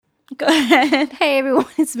Go ahead. Hey everyone,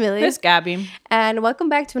 it's Millie. It's Gabby. And welcome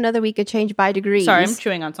back to another week of Change by Degrees. Sorry, I'm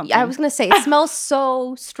chewing on something. I was going to say, it smells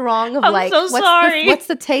so strong of I'm so sorry. What's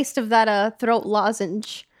the taste of that throat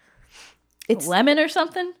lozenge? It's lemon or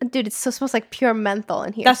something? Dude, it smells like pure menthol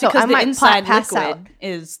in here. That's because the inside pass liquid out.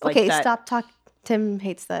 is like okay, that. stop talking. Tim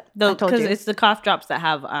hates that. Because it's the cough drops that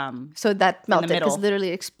have so that melted because middle. literally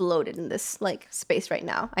exploded in this like space right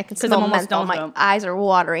now. I can 'Cause smell I'm almost menthol. done with My them. eyes are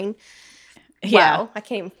watering. Yeah. Wow, I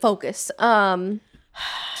can't even focus.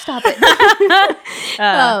 Stop it.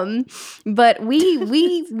 But we Cleared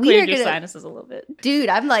are your gonna, sinuses a little bit. dude.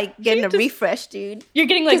 I'm like getting a refresh, dude. You're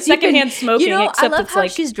getting like 'Cause you've been- secondhand smoking, I except love it's how like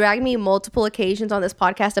she's dragged me multiple occasions on this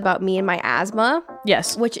podcast about me and my asthma,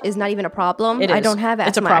 yes. which is not even a problem. It I is. don't have asthma.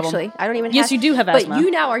 It's a problem. Actually, I don't even. Yes, have, you do have asthma. But you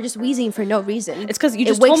now are just wheezing for no reason. It's because you It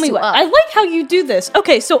just told wakes me. you up. I like how you do this.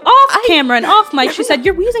 Okay, so off camera and off mic, she said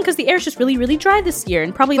you're wheezing because the air's just really, really dry this year,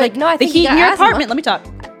 and probably But like no, I the think you heat in got your asthma. apartment. Let me talk.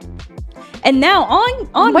 And now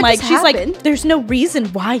on What mic, just she's happened? like, "There's no reason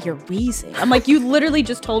why you're wheezing." I'm like, "You literally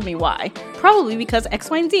just told me why. Probably because X,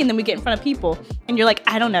 Y, and Z." And then we get in front of people, and you're like,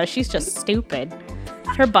 "I don't know. She's just stupid.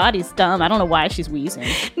 Her body's dumb. I don't know why she's wheezing."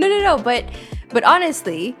 No. But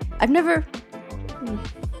honestly,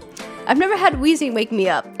 I've never had wheezing wake me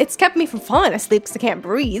up. It's kept me from falling asleep because I can't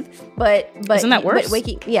breathe. But Isn't that worse? But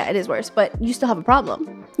waking, yeah, it is worse. But you still have a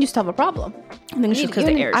problem. I think it's just because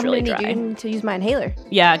the air is really dry. You need to use my inhaler.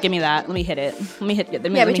 Yeah, give me that. Let me hit it. Let me hit. Let me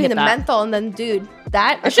Between hit the that. menthol and then, dude,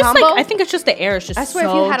 that It's just combo, like I think it's just the air is just I swear so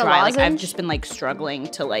if you had a dry. Like I've lozenge- just been like struggling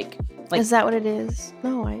to like is that what it is?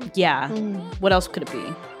 No, yeah. What else could it be?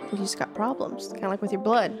 you just got problems, kind of like with your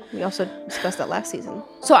blood. We also discussed that last season.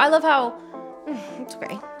 So I love how it's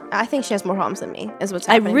okay. I think she has more problems than me. Is what's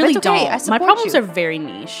I happening. really But it's okay. don't. I My support problems you. are very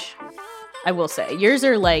niche. I will say yours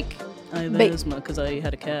are like I have Ba- asthma because I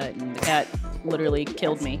had a cat and the cat literally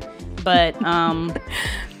killed me. But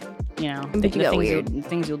you know, But you got weird.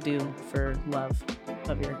 things you'll do for love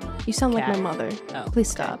of your. You sound like cat. my mother. Oh,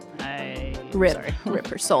 Please okay. stop. Rip. Sorry. Rip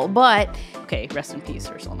her soul. But Okay, rest in peace,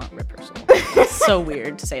 her soul, not rip her soul. It's so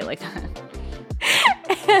weird to say it like that.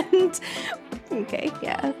 and okay,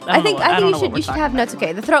 yeah. I I think don't know you what should we're you should talking have about nuts.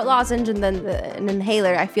 Okay, the throat lozenge and then an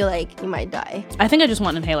inhaler. I feel like you might die. I think I just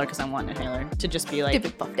want an inhaler because I want an inhaler to just be like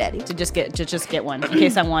Stupid Puff Daddy. to just get one in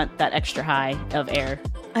case I want that extra high of air.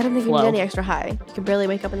 I don't think you flow. need any extra high. You can barely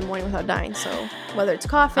wake up in the morning without dying. So whether it's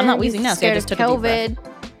coughing, I'm not wheezing now, see, I scared just of took a deep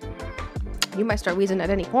COVID, you might start wheezing at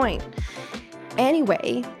any point.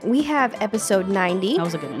 Anyway, we have episode 90. That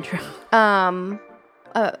was a good intro.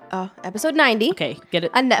 Episode 90. Okay, get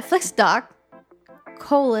it. A Netflix doc,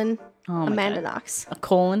 colon, Oh my Amanda God. Knox. A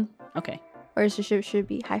colon. Okay, Or it should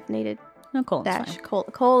be hyphenated. no colon. Dash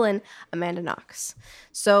colon Amanda Knox.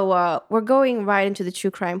 So we're going right into the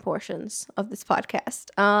true crime portions of this podcast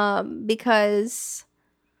because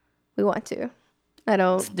we want to. I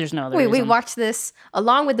don't. There's no other We reason. watched this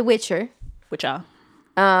along with The Witcher, Which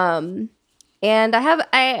and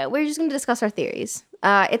we're just going to discuss our theories.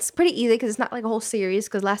 It's pretty easy because it's not like a whole series.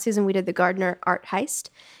 Because last season we did the Gardner art heist,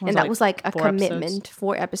 and that was like a 4 commitment. episodes?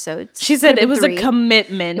 4 episodes. she said Could've it was been a 3.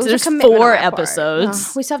 commitment. It was There's a commitment 4 on our part.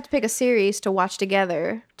 episodes. We still have to pick a series to watch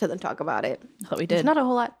together to then talk about it. I thought we There's did. not a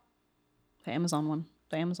whole lot. The Amazon one.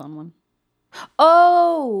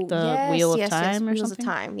 Oh, The yes, Wheel of yes, Time or Wheels something.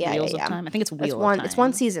 of Time. Yeah, Wheels yeah, yeah. of Time. I think it's Wheel It's of one. Time. It's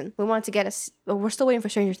one season. We wanted to get us. We're still waiting for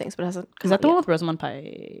Stranger Things, but it hasn't. Is that the one with Rosamund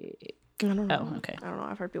Pike? I don't know. Oh, okay. I don't know.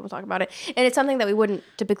 I've heard people talk about it, and it's something that we wouldn't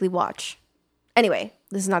typically watch. Anyway,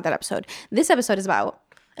 this is not that episode. This episode is about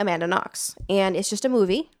Amanda Knox, and it's just a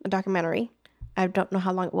movie, a documentary. I don't know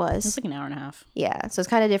how long it was. It's like an hour and a half. Yeah, so it's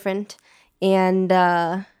kind of different, and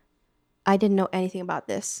I didn't know anything about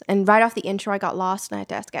this. And right off the intro, I got lost, and I had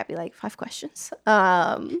to ask Gabby like 5 questions.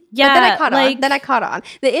 Yeah, but then I caught on. like- Then I caught on.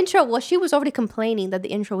 The intro, well, she was already complaining that the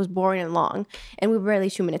intro was boring and long, and we were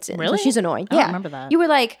barely 2 minutes in. Really? So she's annoying. I don't yeah, remember that. You were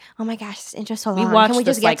like, "Oh my gosh, this intro's so We long. watched Can we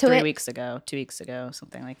just this get like to 2 it?" weeks ago,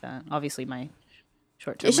 something like that. Obviously, my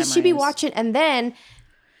short-term It's just she'd be memory is- watching, and then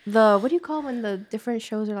what do you call when the different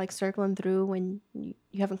shows are like circling through when you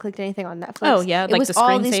haven't clicked anything on Netflix? Oh, yeah, It like was the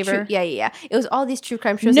all these screensaver? yeah. It was all these true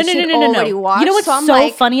crime shows No, that no, she'd no, no, already no. watched. You know what's I'm so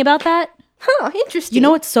like, funny about that? huh, interesting. You know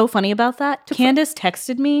what's so funny about that? Candace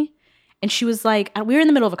texted me, and she was like, we were in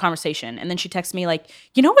the middle of a conversation, and then she texted me like,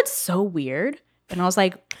 you know what's so weird? And I was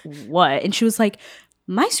like, what? And she was like,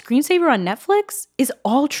 my screensaver on Netflix is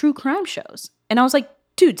all true crime shows. And I was like,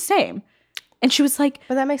 dude, same. And she was like,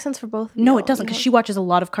 But that makes sense for both. no, it doesn't, because she watches a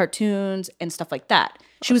lot of cartoons and stuff like that.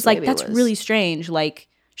 She was so like, maybe it that's was- really strange. Like,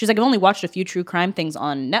 She's like, I've only watched a few true crime things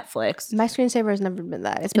on Netflix. My screensaver has never been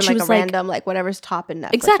that. It's And been she like a was like- random, like whatever's top in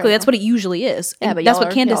Netflix. Exactly. right That's now. what it usually is. Yeah, And but that's y'all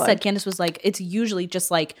what are- Candace y'all are- said. Candace was like, it's usually just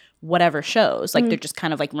like whatever shows. Like they're just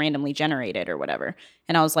kind of like randomly generated or whatever.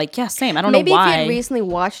 And I was like, yeah, same. I don't Maybe know why. if you had recently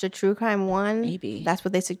watched a true crime one, Maybe. that's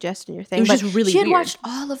what they suggested in your thing. It was But just really she had weird. watched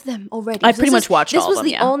all of them already. I So pretty this much is- watched all of them, This was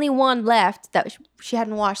the yeah. only one left that she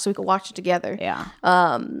hadn't watched, so we could watch it together. Yeah.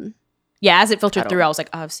 Um, Yeah, as it filtered I through, I was like,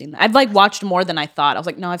 oh, I've seen that. I've like watched more than I thought. I was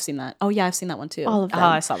like, no, I've seen that. Oh yeah, I've seen that one too. All of them. Oh,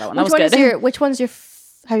 I saw that one. That which was one good. is your? Which one's your?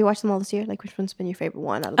 Have you watched them all this year? Like, which one's been your favorite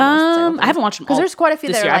one out of the ones? I haven't watched them because all there's quite a few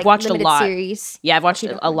this that are year. like I've watched a limited lot. series. Yeah, I've watched You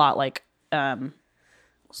know. a lot. Like, I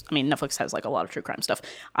mean, Netflix has like a lot of true crime stuff.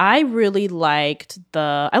 I really liked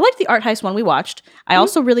I liked the Art Heist one we watched. I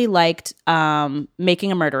also really liked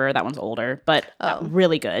Making a Murderer. That one's older, but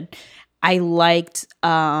really good. I liked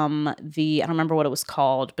I don't remember what it was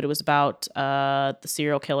called, but it was about the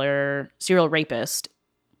serial rapist.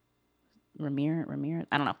 Ramirez,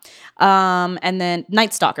 I don't know. And then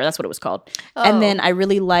Night Stalker, that's what it was called. And then I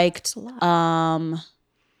really liked now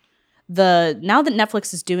that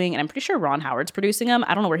Netflix is doing, and I'm pretty sure Ron Howard's producing them.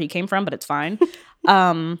 I don't know where he came from, but it's fine.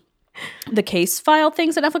 The case file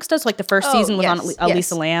things that Netflix does. Like the first season was on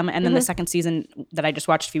Elisa Lam, and then the second season that I just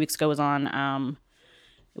watched a few weeks ago was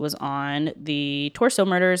on the Torso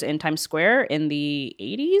murders in Times Square in the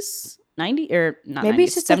 80s, 90s, or not Maybe 90s,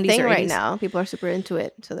 it's just a 70s thing or 80s. right now. People are super into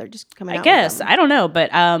it, so they're just coming out. I guess. with them. I don't know, but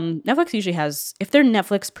Netflix usually has, if they're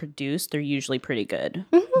Netflix produced, they're usually pretty good.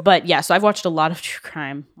 But yeah, so I've watched a lot of true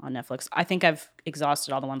crime on Netflix. I think I've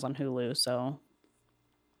exhausted all the ones on Hulu, so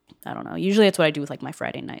I don't know. Usually it's what I do with like my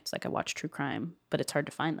Friday nights. Like I watch true crime, but it's hard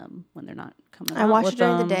to find them when they're not coming out. I watched with it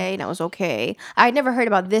during the them. day, and I was okay. I had never heard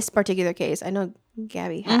about this particular case. I know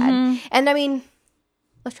Gabby had, and I mean,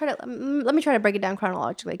 let me try to break it down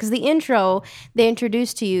chronologically, because the intro, they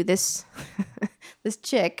introduced to you this this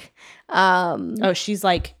chick. Oh, she's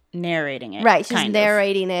like narrating it. Right, she's kind of.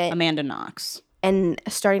 narrating it Amanda Knox. and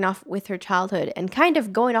starting off with her childhood and kind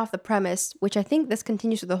of going off the premise, which I think this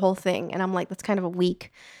continues with the whole thing. And I'm like, that's kind of a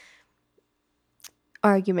weak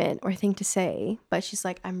argument or thing to say. But she's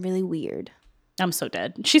like, I'm really weird. I'm so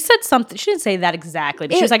dead. She said something. She didn't say that exactly,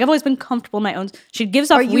 but she was like, I've always been comfortable in my own. She gives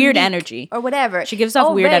off Or weird unique energy. or whatever. She gives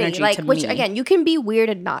off weird energy like, to which me. again, you can be weird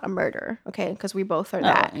and not a murderer, okay? Because we both are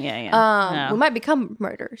that. yeah. We might become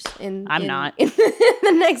murderers I'm in, not. in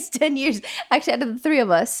the next 10 years. Actually, out of the three of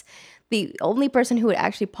us, the only person who would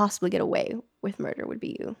actually possibly get away with murder would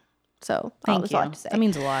be you. So Thank that's you. all I have to say. That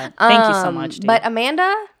means a lot. Thank you so much, dude. But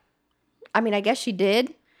Amanda, I mean, I guess she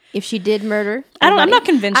did. If she did murder, I don't. I'm anybody. not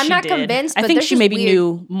convinced. I'm she not did. convinced. I but think there's she just maybe weird-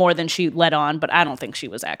 knew more than she let on, but I don't think she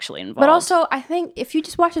was actually involved. But also, I think if you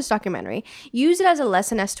just watch this documentary, use it as a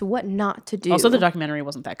lesson as to what not to do. also the documentary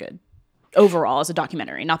wasn't that good overall as a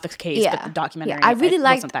documentary, not the case, but the documentary. I really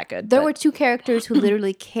liked. wasn't that good. There but- were two characters who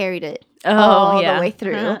literally carried it Oh, all yeah. the way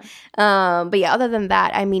through. But yeah, other than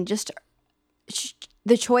that, I mean, just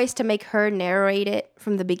the choice to make her narrate it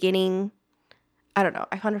from the beginning. I don't know.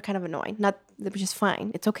 I found her kind of annoying. Not, which is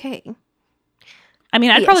fine. It's okay. I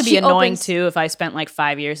mean, I'd Yeah, probably be she annoying opens- too if I spent like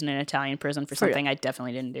 5 years in an Italian prison for something I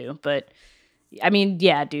definitely didn't do. But I mean,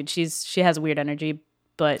 yeah, dude, she has weird energy.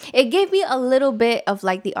 But It gave me a little bit of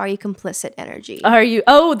like the "Are you complicit?" energy. are you?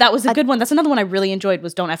 Oh, that was a good one. That's another one I really enjoyed.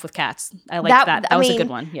 Was Don't F with Cats. I liked that. That was a good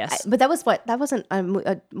one. Yes, But that was what? That wasn't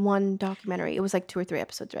a one documentary. It was like 2 or 3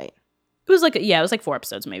 episodes, right? it was like it was like 4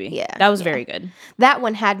 episodes maybe. Yeah, that was yeah. very good. That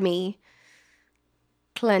one had me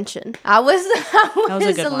clenching. I was was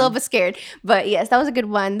a good a little one. bit scared. But yes, that was a good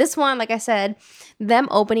one. This one, like I said, them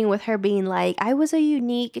opening with her being like, I was a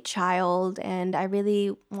unique child and I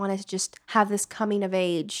really wanted to just have this coming of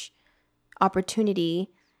age opportunity.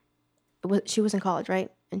 She was in college,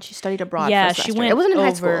 right? And she studied abroad. Yeah, for a she semester. went. It wasn't in high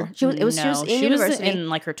over, school. She was in university. in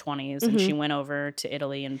like her 20s, and she went over to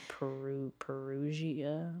Italy and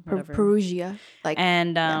Perugia, whatever. Perugia, like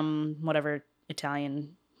and whatever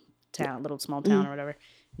Italian town, little small town or whatever.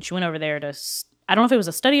 And she went over there to. I don't know if it was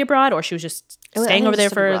a study abroad or she was just I staying think it over was there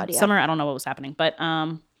just for abroad, yeah. summer. I don't know what was happening, but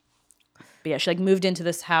yeah, she like moved into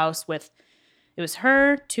this house with. It was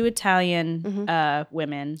her, 2 Italian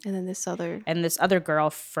women, and then this other and this other girl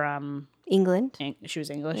from. England. She was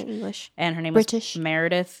English, And her name British. was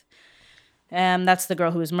Meredith. That's the girl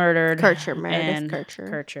who was murdered. Meredith Kircher.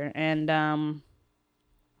 Kircher, and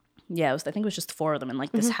yeah, I think it was just 4 of them in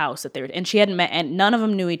like this house that they were. And she hadn't met, and none of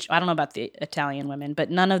them knew each. I don't know about the Italian women, but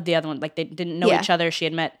none of the other ones like they didn't know each other. She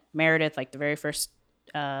had met Meredith like the very first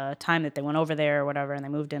time that they went over there or whatever, and they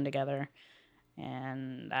moved in together,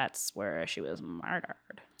 and that's where she was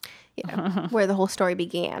murdered. Yeah, where the whole story I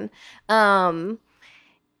began.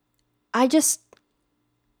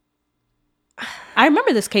 I I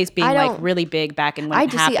remember this case being I like don't- really big back in when I it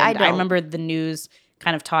just see- I happened. I don't. remember the news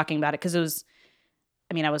kind of talking about it because it was,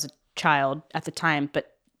 I mean, I was a child at the time,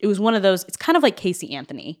 but it was one of those, it's kind of like Casey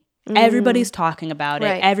Anthony. Everybody's talking about it.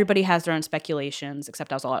 Right. Everybody has their own speculations,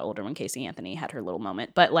 except I was a lot older when Casey Anthony had her little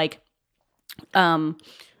moment. But like,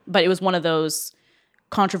 but it was one of those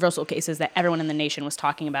controversial cases that everyone in the nation was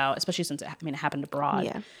talking about, especially since it happened abroad.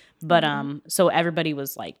 Yeah. But so everybody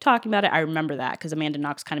was like talking about it. I remember that because Amanda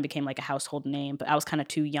Knox kind of became like a household name, but I was kind of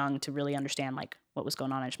too young to really understand like what was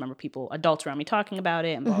going on. I just remember adults around me talking about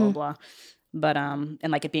it and blah blah blah. But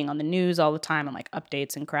and like it being on the news all the time and like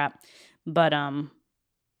updates and crap. But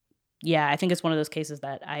yeah, I think it's one of those cases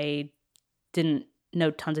that I didn't know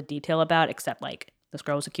tons of detail about, except like this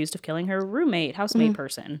girl was accused of killing her housemate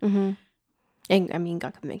person. And I mean,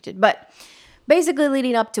 got convicted. But basically,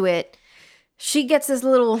 leading up to it, she gets this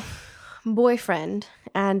little boyfriend,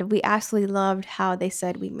 and we absolutely loved how they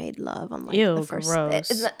said we made love on like Ew, the first.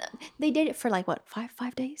 gross. They did it for like what,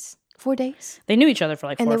 5 days, 4 days, They knew each other for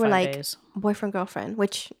like and 4 they or were 5 like days. boyfriend girlfriend.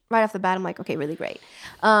 Which right off the bat, I'm like, okay, really great.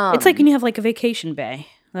 It's like when you have like a vacation bay.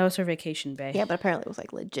 That was her vacation bay. Yeah, but apparently it was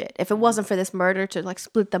like legit. If it wasn't for this murder to like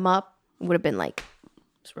split them up, it would have been like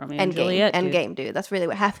It's Romeo and Juliet. End dude. game, dude. That's really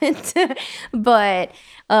what happened. But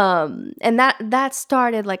and that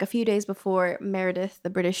started like a few days before Meredith, the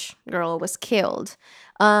British girl, was killed.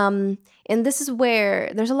 And this is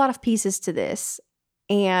where there's a lot of pieces to this,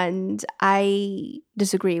 and I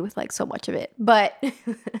disagree with like so much of it. But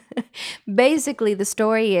basically the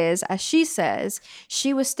story is, as she says,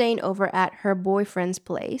 she was staying over at her boyfriend's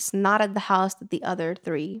place, not at the house that the other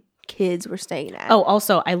 3 kids were staying at. Oh,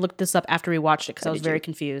 also, I looked this up after we watched it because I was did you? very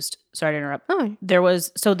confused. Sorry to interrupt. Oh. There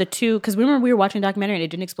was, so the two, because we were watching a documentary and it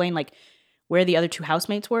didn't explain like where the other 2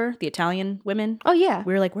 housemates were, the Italian women. Oh yeah.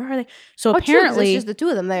 We were like, where are they? So Oh, true, 'cause apparently, it's just the 2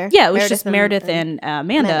 of them there. yeah, it was just Meredith and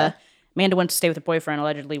Amanda. Amanda. Amanda went to stay with her boyfriend,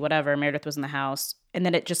 allegedly, whatever. Meredith was in the house. And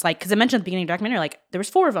then it just like, because I mentioned at the beginning of the documentary, like there was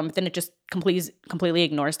 4 of them, but then it just completely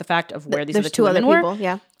ignores the fact of where these There's other 2 other women people. were.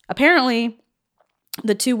 Yeah. Apparently,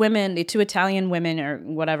 the 2 Italian women or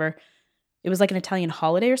whatever, it was like an Italian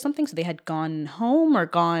holiday or something. So they had gone home or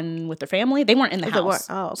gone with their family. They weren't in the Oh, they weren't. house.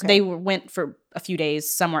 Oh, okay. So they went for a few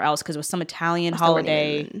days somewhere else because it was some Italian Must have weren't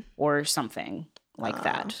holiday even- or something like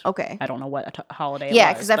that. Okay. I don't know what holiday Yeah, it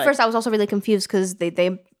was. because at but- first I was also really confused because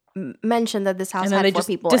they mentioned that this house and then had they 4 just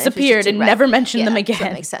people. and it was just disappeared 2, and right. never mentioned them Yeah, again. so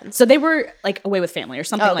that makes sense. So they were like away with family or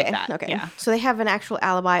something Okay, like that. okay. Yeah. So they have an actual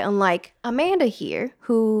alibi, unlike Amanda here,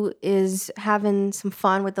 who is having some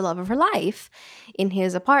fun with the love of her life in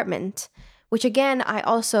his apartment. Which again,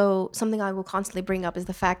 something I will constantly bring up is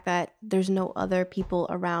the fact that there's no other people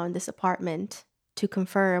around this apartment to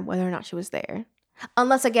confirm whether or not she was there.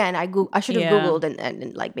 Unless again, I should have Yeah. Googled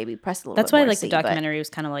and like maybe pressed a little That's bit why more like to the see, but documentary was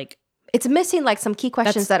kind of like it's missing like some key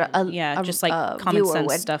questions that just like common viewer sense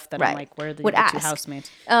would, stuff that right, I'm like, where are the would other 2 ask.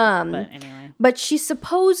 housemates? But anyway. But she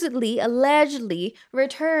supposedly, allegedly,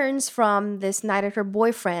 returns from this night at her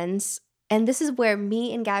boyfriend's. And this is where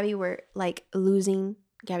me and Gabby were like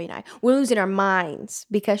Gabby and I, we're losing our minds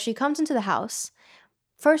because she comes into the house.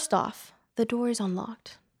 First off, the door is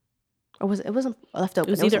unlocked. Or it wasn't left open.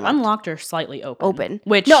 It was either unlocked or slightly open.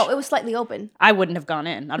 Which no, it was slightly open. I wouldn't have gone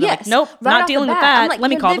in. I'd be Yes, like, nope, right not off the dealing with bat. that. I'm like, Let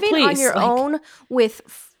me you're call the living police. on your Like, own with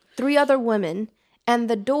 3 other women, and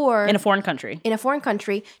the door in a foreign country.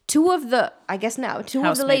 2 of the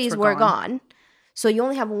ladies were gone. So you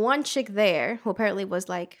only have 1 chick there who apparently was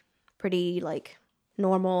like pretty like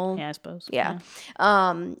normal. Yeah, I suppose. Yeah.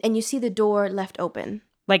 And you see the door left open.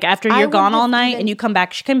 Like after I you're gone wouldn't all have night even- and you come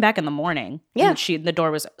back, she came back in the morning. Yeah. And the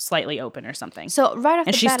door was slightly open or something. So right off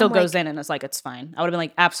And the she bat, still I'm goes like, in and is like, it's fine. I would have been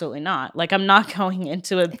like, absolutely not. Like, I'm not going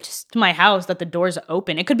into to my house that the door's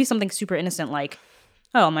open. It could be something super innocent, like,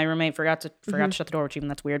 oh, my roommate forgot to shut the door, which even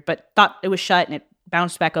that's weird, but thought it was shut and it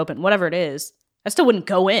bounced back open. Whatever it is, I still wouldn't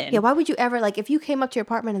go in. Yeah, why would you ever like if you came up to your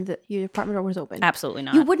apartment and your apartment door was open? Absolutely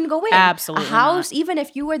not. You wouldn't go in. Absolutely A house, even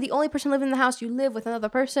if you were the only person living in the house, you live with another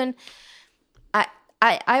person.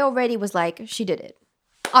 I already was like, she did it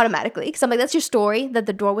automatically because I'm like, that's your story that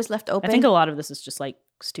the door was left open. I think a lot of this is just like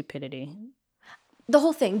stupidity. The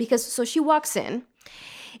whole thing, because so she walks in,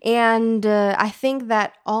 and I think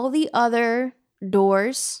that all the other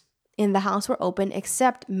doors in the house were open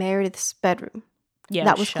except Meredith's bedroom. Yeah,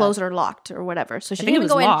 That was shut. closed or locked or whatever. So she think didn't it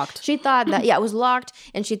even was go locked. in. She thought that it was locked,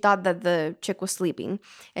 and she thought that the chick was sleeping.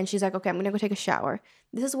 And she's like, okay, I'm gonna go take a shower.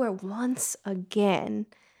 This is where once again,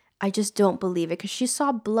 I just don't believe it because she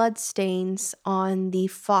saw blood stains on the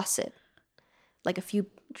faucet, like a few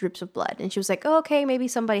drips of blood, and she was like, oh, okay, maybe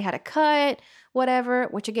somebody had a cut, whatever.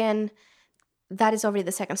 Which again, that is already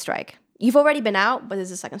the second strike. You've already been out, but this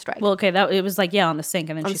is the second strike. Well, okay, it was like, yeah, on the sink.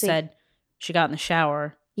 And then On she the sink. said, She got in the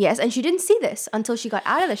shower. Yes, and she didn't see this until she got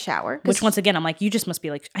out of the shower. Which, once again, I'm like, you just must be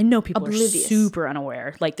like, I know people oblivious. are super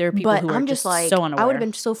unaware. Like, there are people who are just like, so unaware. I would have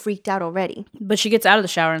been so freaked out already. But she gets out of the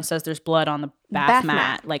shower and says there's blood on the bath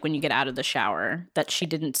mat, like when you get out of the shower, that she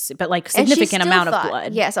didn't see, but like significant amount of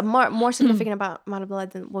blood. Yes, a more significant amount of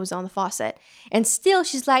blood than what was on the faucet. And still,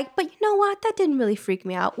 she's like, but you know what? That didn't really freak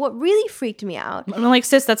me out. What really freaked me out? I'm like,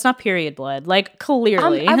 sis, that's not period blood. Like,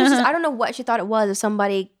 clearly. I don't know what she thought it was. If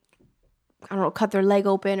somebody, I don't know, cut their leg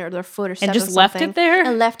open or their foot or something. And just left it there?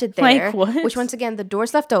 And left it there. Like, what? Which, once again, the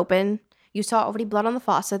door's left open. You saw already blood on the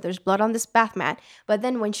faucet. There's blood on this bath mat. But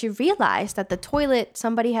then when she realized that the toilet,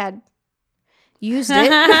 somebody had used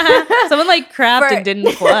it. Someone like crapped and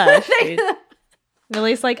didn't flush.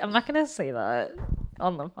 Millie's like, I'm not going to say that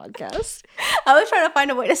on the podcast. I was trying to find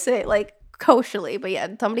a way to say it like kosherly. But yeah,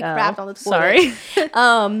 somebody crapped on the toilet. Sorry.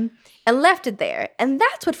 And left it there. And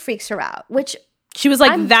that's what freaks her out, which... She was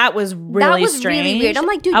like, that was really strange. Really weird. I'm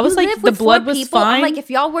like, dude, I was like, the blood was fine. I'm like, if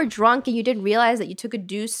y'all were drunk and you didn't realize that you took a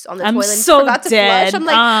deuce on the toilet and forgot to flush, I'm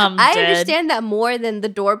like, I understand that more than the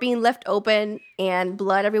door being left open and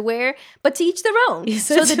blood everywhere, but to each their own.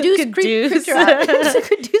 So the deuce creeped her out.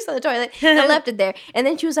 Took a deuce on the toilet and left it there. And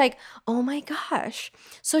then she was like, oh my gosh.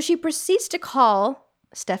 So she proceeds to call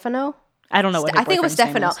Stefano. I don't know what I think it was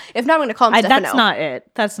Stefano. If not, I'm going to call him Stefano. That's not it.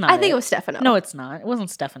 That's not I think it was Stefano. No, it's not. It wasn't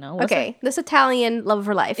Stefano. Okay. This Italian love of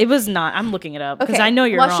her life. It was not. I'm looking it up because I know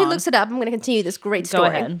you're wrong. While she looks it up, I'm going to continue this great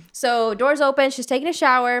story. Go ahead. So doors open. She's taking a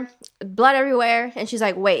shower. Blood everywhere. And she's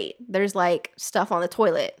like, wait, there's like stuff on the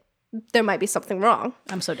toilet. There might be something wrong.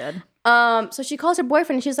 I'm so dead. So she calls her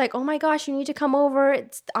boyfriend and she's like, oh my gosh, you need to come over.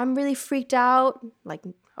 I'm really freaked out. Like,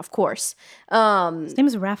 of course. His name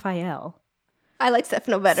is Raphael. I like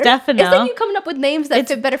Stefano better. Stefano. It's like you coming up with names that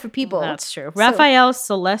fit better for people. That's true. Raphael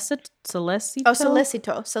Solicito?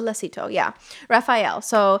 Oh, Solicito, yeah. Raphael.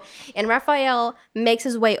 So, and Raphael makes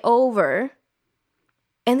his way over.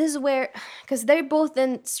 And this is where, because they both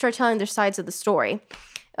then start telling their sides of the story.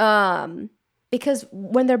 Because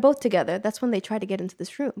when they're both together, that's when they try to get into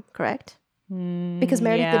this room, correct? Because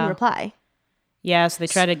Meredith didn't reply. Yeah, so they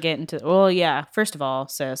try to get into... Well, yeah. First of all,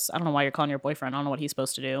 sis, I don't know why you're calling your boyfriend. I don't know what he's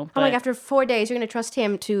supposed to do. I'm like, after 4 days, you're going to trust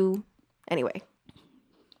him to... Anyway.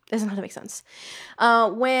 Doesn't have to make sense.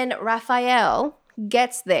 When Raphael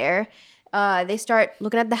gets there, they start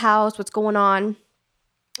looking at the house, what's going on,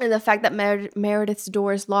 and the fact that Meredith's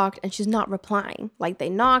door is locked and she's not replying. Like, they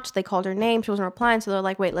knocked, they called her name, she wasn't replying, so they're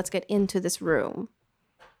like, wait, let's get into this room.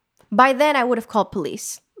 By then, I would have called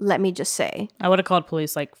police. Let me just say. I would have called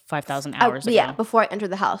police like 5,000 hours ago. Yeah, before I entered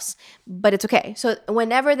the house. But it's okay. So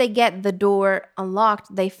whenever they get the door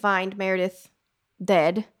unlocked, they find Meredith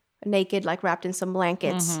dead, naked, like wrapped in some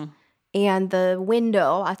blankets. Mm-hmm. And the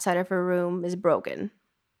window outside of her room is broken.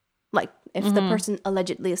 Like if the person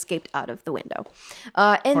allegedly escaped out of the window.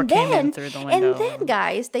 And then,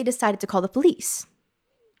 guys, they decided to call the police.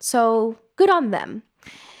 So good on them.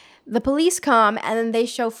 The police come and then they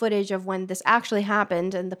show footage of when this actually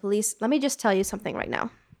happened. And the police, let me just tell you something right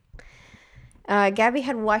now. Gabby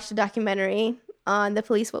had watched a documentary on the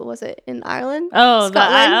police. What was it? In Ireland? Oh,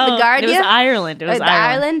 Scotland? The Garda? It was Ireland.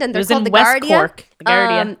 Ireland, and they're called the West Garda. Cork, the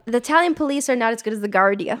Garda. The Italian police are not as good as the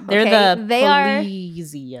Garda. Okay? They're the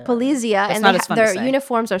Polizia. Polizia. That's and not as fun to their say.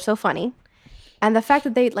 uniforms are so funny. And the fact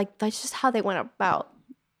that that's just how they went about.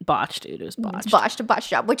 Botched, dude. It was botched. A botched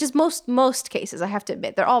job, which is most cases, I have to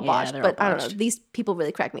admit. They're all botched, but I don't know. These people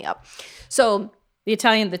really crack me up. So the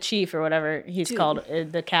Italian, the chief or whatever he's called,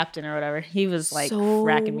 the captain or whatever, he was like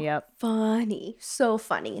cracking me up. So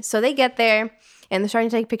funny. So they get there and they're starting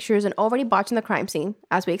to take pictures and already botching the crime scene,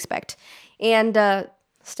 as we expect. And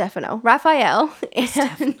Raphael,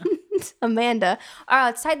 and Amanda are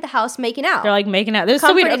outside the house making out. They're like making out. They're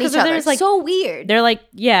so weird because there's like so weird. They're like,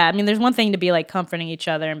 yeah. I mean, there's one thing to be like comforting each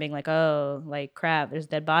other and being like, oh, like crap, there's a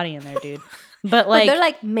dead body in there, dude. But like they're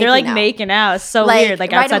like making out. It's so weird.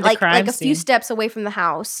 Like outside the crime scene, like a few steps away from the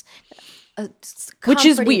house. Which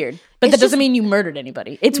is weird, but that doesn't mean you murdered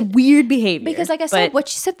anybody. It's weird behavior. Because like I said, what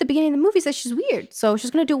she said at the beginning of the movie is that she's weird. So she's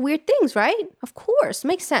going to do weird things, right? Of course.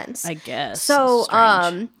 Makes sense. I guess. So,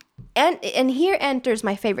 and here enters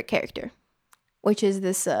my favorite character, which is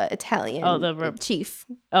this Italian chief.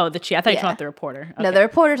 Oh, the chief. I thought you were talking about the reporter. Okay. No, the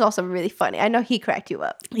reporter's also really funny. I know he cracked you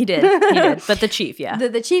up. He did. But the chief, yeah.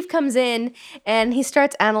 The chief comes in and he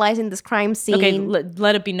starts analyzing this crime scene. Okay,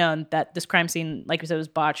 let it be known that this crime scene, like we said, was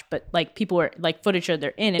botched, but like people were like footage showed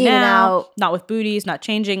they're in and out, not with booties, not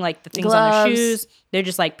changing like the things on their shoes. They're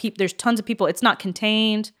just like, there's tons of people. It's not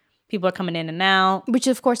contained. People are coming in and out. Which,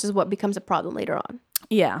 of course, is what becomes a problem later on.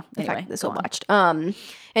 Yeah. The Anyway, fact that this go was on. watched.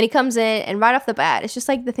 And he comes in, and right off the bat, it's just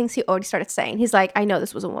like the things he already started saying. He's like, I know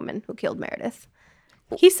this was a woman who killed Meredith.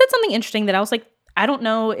 He said something interesting that I was like, I don't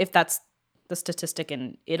know if that's the statistic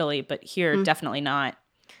in Italy, but here, definitely not.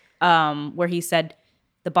 Where he said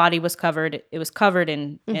the body was covered. It was covered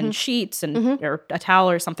in sheets and or a towel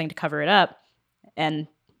or something to cover it up. And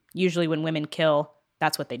usually when women kill,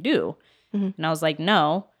 that's what they do. And I was like,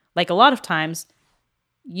 no. Like a lot of times,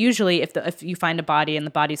 usually if you find a body and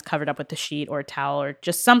the body's covered up with a sheet or a towel or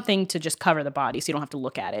just something to just cover the body so you don't have to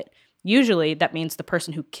look at it, usually that means the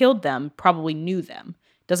person who killed them probably knew them.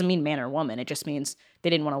 Doesn't mean man or woman. It just means they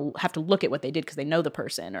didn't want to have to look at what they did because they know the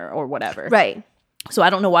person or whatever. Right. So I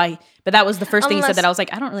don't know why, but that was the first thing he said that I was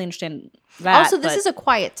like, I don't really understand that. Also, this is a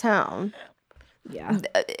quiet town. Yeah.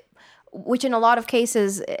 Which in a lot of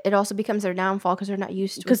cases, it also becomes their downfall because they're not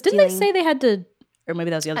used to. Because didn't they say they had to, or maybe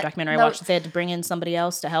that was the other documentary I watched, that they had to bring in somebody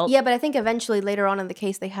else to help? Yeah, but I think eventually later on in the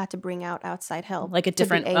case, they had to bring out outside help, like a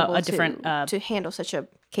different, to handle such a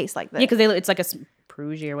case like that. Yeah, because it's like a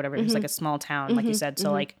Perugia or whatever. It was like a small town, like you said.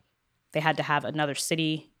 So like they had to have another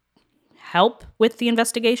city help with the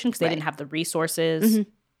investigation because they didn't have the resources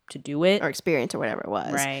to do it or experience or whatever it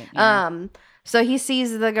was. Right. Yeah. So he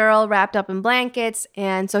sees the girl wrapped up in blankets,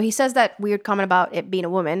 and so he says that weird comment about it being a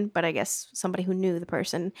woman, but I guess somebody who knew the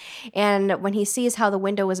person. And when he sees how the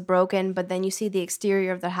window was broken, but then you see the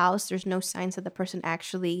exterior of the house, there's no signs that the person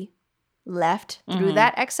actually left through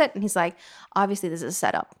that exit. And he's like, obviously this is a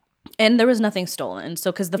setup. And there was nothing stolen.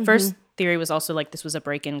 So because the first theory was also like this was a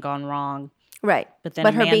break-in gone wrong. Right. But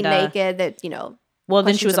then her being naked, that, well,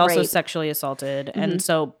 then she was also rape. sexually assaulted. And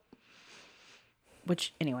so,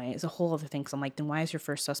 which anyway is a whole other thing. Because I'm like, then why is your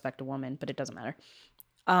first suspect a woman? But it doesn't matter.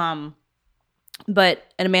 But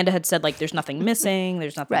and Amanda had said like, there's nothing missing.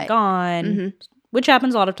 There's nothing gone, which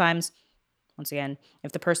happens a lot of times. Once again,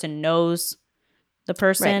 if the person knows the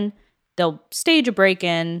person, they'll stage a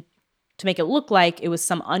break-in to make it look like it was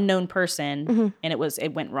some unknown person and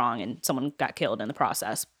it went wrong and someone got killed in the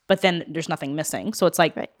process. But then there's nothing missing. So it's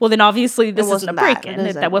like, well, then obviously this isn't a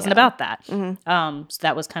break-in. That wasn't about that. So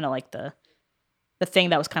that was kind of like the thing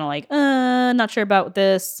that was kind of like, not sure about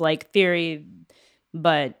this, like theory,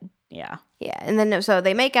 but yeah. Yeah, and then so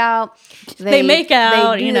they make out. They make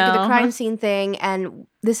out, they do the crime scene thing, and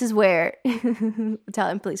this is where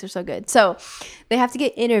Italian police are so good. So they have to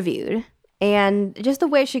get interviewed, and just the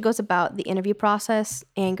way she goes about the interview process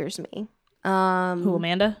angers me. Who,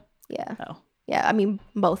 Amanda? Yeah. Oh. Yeah, I mean,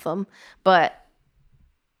 both of them. But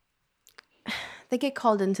they get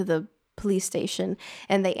called into the police station,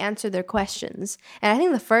 and they answer their questions. And I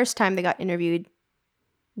think the first time they got interviewed,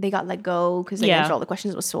 they got let go because they answered all the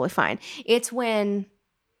questions. It was totally fine. It's when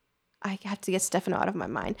I have to get Stefano out of my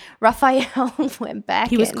mind. Raphael went back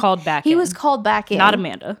He was called back in. He was called back in. Not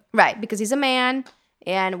Amanda. Right, because he's a man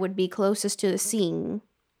and would be closest to the scene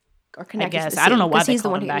or connected to the scene. I don't know why they he's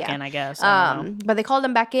called the one him back in, I guess. But they called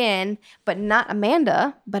him back in, but not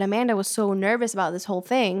Amanda. But Amanda was so nervous about this whole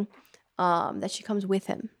thing that she comes with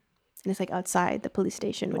him. And it's like outside the police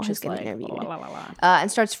station while he's getting interviewed. And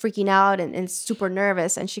starts freaking out and super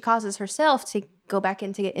nervous. And she causes herself to go back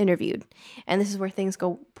in to get interviewed. And this is where things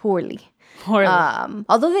go poorly.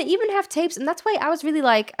 Although they even have tapes. And that's why I was really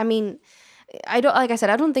like, I mean, I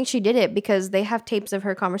don't think she did it because they have tapes of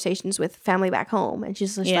her conversations with family back home. And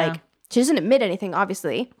she's just like, she doesn't admit anything,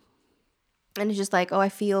 obviously. And it's just like, oh, I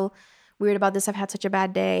feel weird about this. I've had such a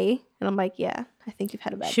bad day. And I'm like, yeah, I think you've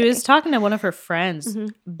had a bad day. She was talking to one of her friends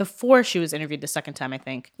before she was interviewed the second time, I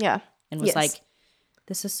think. Yeah. And was like,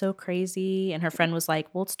 this is so crazy. And her friend was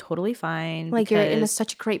like, well, it's totally fine. Like, you're in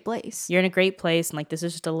such a great place. You're in a great place. And like, this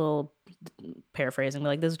is just a little, paraphrasing,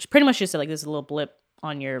 like this pretty much just said like, this is a little blip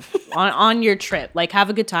on your on your trip. Like, have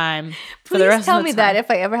a good time for the rest of the time. Tell me that if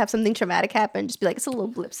I ever have something traumatic happen, just be like, it's a little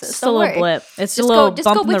blip, sis. It's a little blip. It's just a little bump in the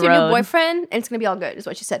road. Just go with your new boyfriend, and it's gonna be all good. Is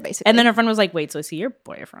what she said, basically. And then her friend was like, "Wait, so is he your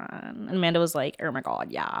boyfriend?" And Amanda was like, "Oh my god,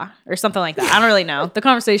 yeah," or something like that. I don't really know. The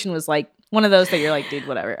conversation was like one of those that you're like, "Dude,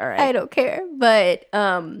 whatever, all right." I don't care, but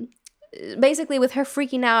basically, with her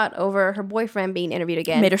freaking out over her boyfriend being interviewed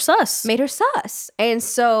again, made her sus. And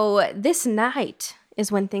so this night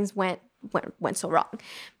is when things went so wrong,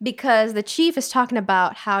 because the chief is talking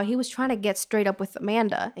about how he was trying to get straight up with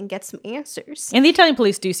Amanda and get some answers. And the Italian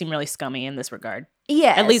police do seem really scummy in this regard.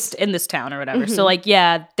 Yeah, at least in this town or whatever. So like,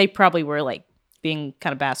 yeah, they probably were like being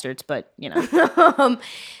kind of bastards, but you know. So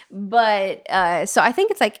I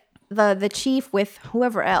think it's like the chief with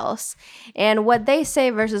whoever else, and what they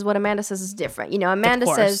say versus what Amanda says is different. You know, Amanda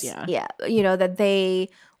says, you know, that they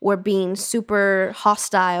were being super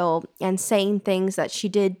hostile and saying things that she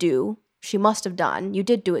did do she must have done. You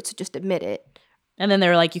did do it, so just admit it. And then they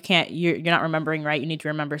were like, you're not remembering right. You need to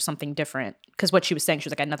remember something different. Because what she was saying, she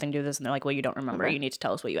was like, I had nothing to do with this. And they're like, well, you don't remember. You need to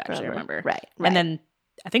tell us what you actually remember. Right. And then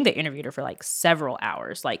I think they interviewed her for like several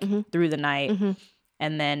hours, like through the night.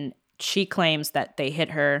 And then she claims that they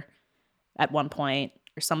hit her at one point,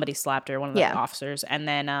 or somebody slapped her, one of the officers. And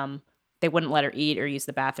then they wouldn't let her eat or use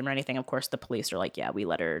the bathroom or anything. Of course, the police are like, yeah, we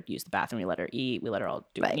let her use the bathroom. We let her eat. We let her all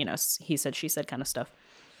do, he said, she said kind of stuff.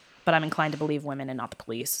 But I'm inclined to believe women and not the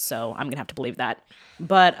police, so I'm gonna have to believe that.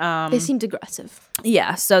 But they seemed aggressive.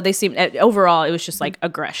 Yeah, so they seemed overall it was just like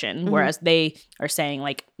aggression, whereas they are saying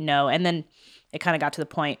like no. And then it kind of got to the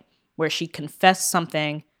point where she confessed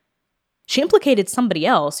something. She implicated somebody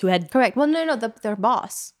else who had correct. Well, no, their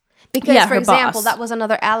boss. Because, for example, that was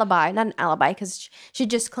another alibi, not an alibi, because she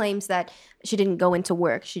just claims that she didn't go into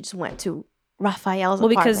work. She just went to Raphael's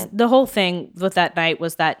apartment. Because the whole thing with that night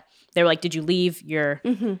was that they were like, "Did you leave your?"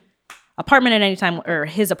 apartment at any time, or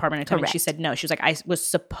his apartment at any time. And she said no. She was like, I was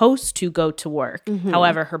supposed to go to work.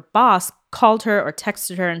 However, her boss called her or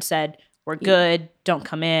texted her and said, we're good. Don't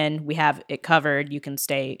come in. We have it covered. You can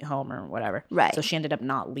stay home or whatever. Right. So she ended up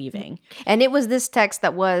not leaving. And it was this text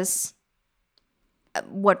that was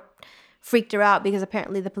what freaked her out, because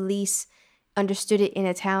apparently the police understood it in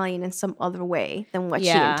Italian in some other way than what she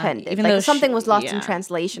intended. Even like though something was lost in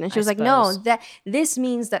translation. And she was like, no, that this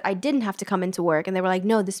means that I didn't have to come into work. And they were like,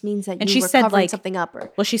 no, this means that you were covering something up.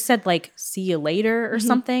 Well, she said like, see you later or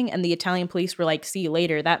something. And the Italian police were like, see you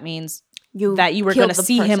later. That means that you were going to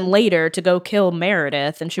see him later to go kill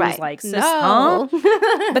Meredith. And she was like, sis, huh?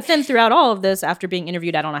 But then throughout all of this, after being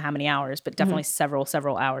interviewed, I don't know how many hours, but definitely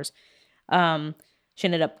several hours, she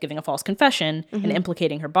ended up giving a false confession and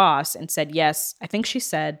implicating her boss, and said, yes, I think she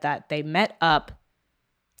said that they met up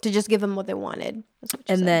to just give them what they wanted.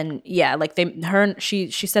 And then, she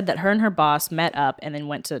said that her and her boss met up and then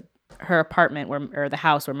went to her apartment or the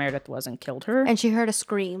house where Meredith was and killed her. And she heard a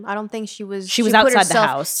scream. I don't think she was outside the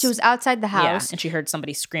house. She was outside the house. Yeah, and she heard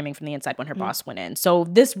somebody screaming from the inside when her boss went in. So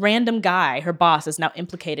this random guy, her boss, is now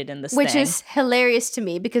implicated in this Which is hilarious to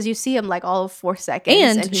me, because you see him like all of 4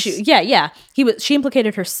 seconds. And she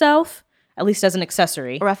implicated herself, at least as an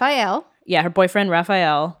accessory. Raphael. Yeah, her boyfriend,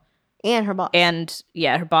 Raphael. And her boss. And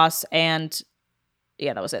her boss, and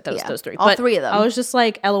that was it. That was those three. All three of them. I was just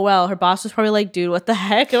like, LOL. Her boss was probably like, dude, what the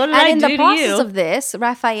heck? What did I do to you? And in the process of this,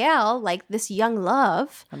 Raphael, like this young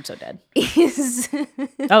love, I'm so dead. Is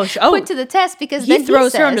put to the test, because he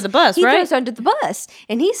throws her under the bus, right? He throws her under the bus,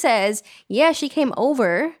 and he says, yeah, she came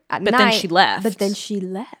over at night. But then she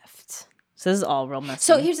left. So this is all real messy.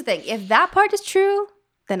 So here's the thing. If that part is true,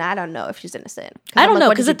 then I don't know if she's innocent. I don't know,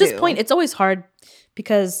 because at this point, it's always hard,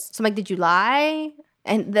 because... So I'm like, did you lie?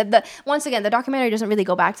 And the once again, the documentary doesn't really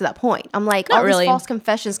go back to that point. I'm like, these false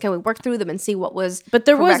confessions, can we work through them and see what was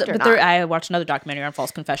I watched another documentary on false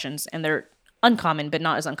confessions, and they're uncommon, but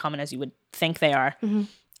not as uncommon as you would think they are.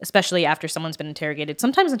 Especially after someone's been interrogated.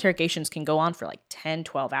 Sometimes interrogations can go on for like 10,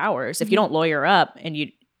 12 hours. If you don't lawyer up and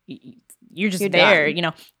you're just there, done. you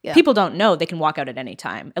know, people don't know. They can walk out at any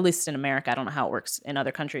time. At least in America. I don't know how it works in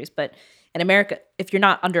other countries, but in America, if you're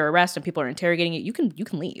not under arrest and people are interrogating you, you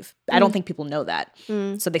can leave. I don't think people know that.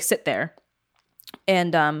 So they sit there.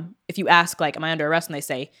 And if you ask, like, am I under arrest? And they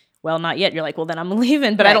say, well, not yet. You're like, well, then I'm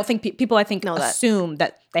leaving. But I don't think people, assume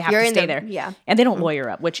that they have to stay there. Yeah. And they don't lawyer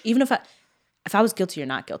up, which even if I was guilty or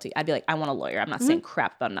not guilty, I'd be like, I want a lawyer. I'm not saying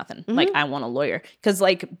crap about nothing. Like, I want a lawyer. Because,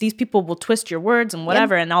 like, these people will twist your words and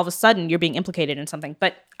whatever, and all of a sudden you're being implicated in something.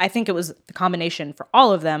 But I think it was the combination for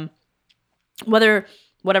all of them, whether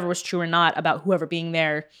whatever was true or not about whoever being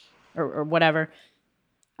there or whatever.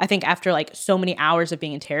 I think after, like, so many hours of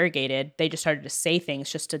being interrogated, they just started to say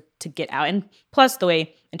things just to get out. And plus, the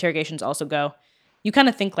way interrogations also go, you kind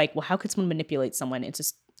of think, like, well, how could someone manipulate someone into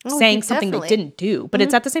saying something they didn't do? But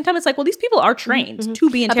it's at the same time, it's like, well, these people are trained to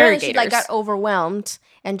be interrogators. Apparently she got overwhelmed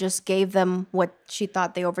and just gave them what she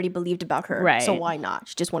thought they already believed about her. Right. So why not?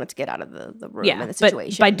 She just wanted to get out of the room and the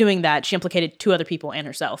situation. But by doing that, she implicated 2 other people and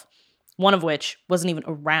herself. One of which wasn't even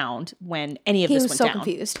around when any of this went down.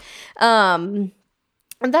 He was so confused.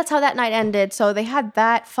 And that's how that night ended. So they had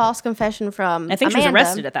that false confession from I think Amanda, she was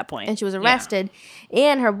arrested at that point. And she was arrested.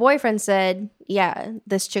 Yeah. And her boyfriend said, yeah,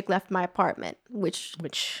 this chick left my apartment. Which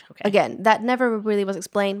okay. Again, that never really was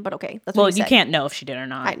explained, but okay. That's what he said. Can't know if she did or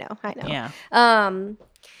not. I know. Yeah.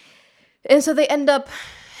 And so they end up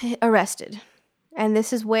arrested. And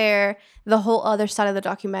this is where the whole other side of the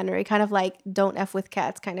documentary, kind of like Don't F with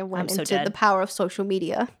Cats, kind of went into the power of social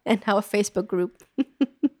media and how a Facebook group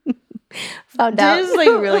found out. This is like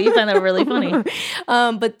really, you find that really funny.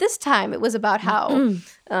 But this time it was about how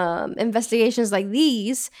investigations like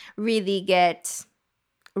these really get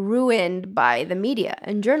ruined by the media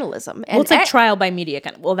and journalism. And Well, it's like Trial by Media.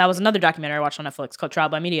 Well, that was another documentary I watched on Netflix called Trial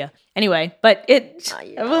by Media. Anyway, but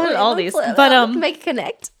all these, but make it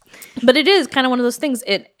connect. But it is kind of one of those things.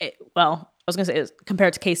 Well, I was gonna say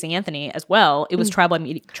compared to Casey Anthony as well. It was Trial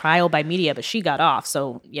by Media, but she got off.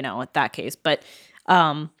 So at that case, but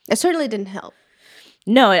it certainly didn't help.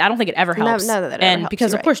 No, I don't think it ever helps. No, that ever and helps,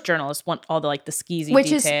 because of course journalists want all the the skeezy Which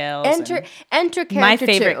details. Enter character my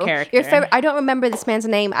favorite two. character. Your favorite. I don't remember this man's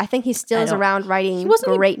name. I think he still is around writing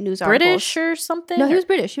great news articles. British or something? No, he was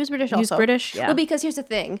British. He was British also. He was British. Yeah. Well, because here's the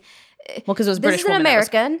thing. Well, because it was this British. This is an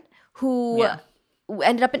American who. Yeah.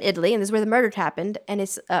 Ended up in Italy, and this is where the murder happened, and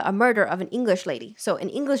it's a murder of an English lady. So an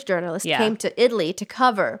English journalist came to Italy to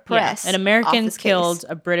cover press. An American killed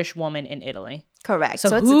a British woman in Italy. Correct.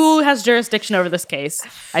 So who has jurisdiction over this case?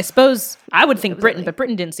 I suppose I would think Britain, but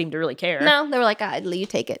Britain didn't seem to really care. No, they were like, Italy, you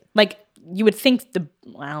take it. Like, you would think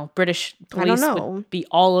British police would be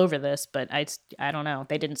all over this, but I don't know.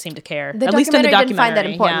 They didn't seem to care. At least in the documentary. Didn't find that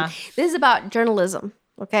important. Yeah. This is about journalism.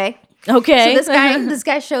 Okay. So this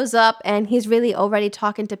guy shows up and he's really already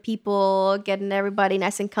talking to people, getting everybody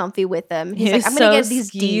nice and comfy with him. He's like, I'm gonna get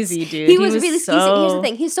these skeezy, dude. He was really skeezy. Here's the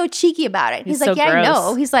thing, he's so cheeky about it. He's like, yeah, gross. I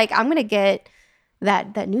know. He's like, I'm gonna get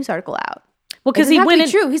that news article out. Well, because he went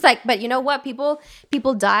true. He's like, but you know what? People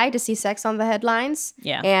die to see sex on the headlines,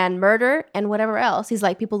 and murder and whatever else. He's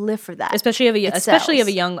like, people live for that, especially of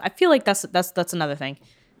a young. I feel like that's another thing,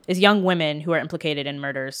 is young women who are implicated in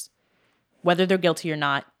murders, whether they're guilty or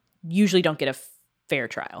not, usually don't get a fair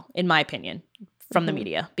trial, in my opinion, from the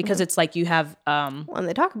media, because it's like you have when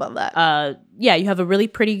they talk about that, you have a really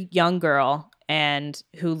pretty young girl and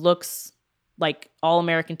who looks like all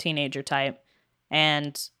American teenager type,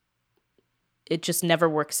 and it just never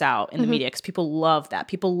works out in the media, because people love that.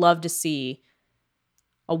 People love to see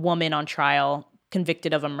a woman on trial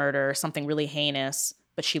convicted of a murder or something really heinous,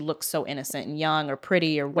 but she looks so innocent and young or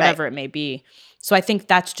pretty or whatever it may be. So I think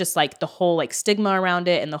that's just like the whole like stigma around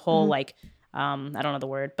it, and the whole I don't know the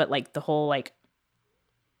word, but like the whole like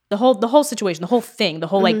the whole situation, the whole thing, the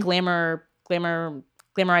whole like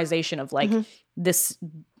glamorization of like this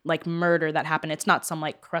like murder that happened. It's not some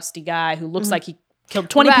like crusty guy who looks like he killed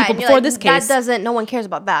 20 people before this case. No one cares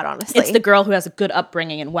about that, honestly. It's the girl who has a good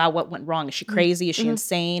upbringing, and wow, what went wrong? Is she crazy? Is she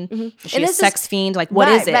insane? Is she a sex fiend? Like, what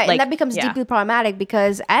is it? Right. Like, and that becomes deeply problematic,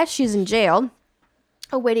 because as she's in jail,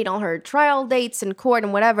 awaiting all her trial dates in court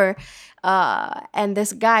and whatever, and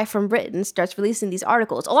this guy from Britain starts releasing these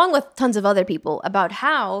articles, along with tons of other people, about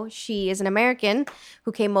how she is an American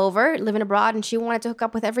who came over, living abroad, and she wanted to hook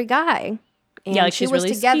up with every guy. And like she she's was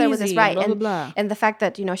really together with this blah, blah, blah. And the fact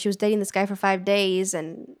that she was dating this guy for 5 days,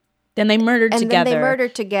 and then they murdered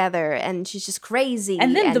together, and she's just crazy.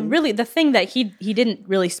 And then the thing that he didn't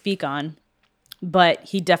really speak on, but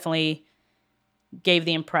he definitely gave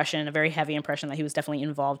the impression, a very heavy impression, that he was definitely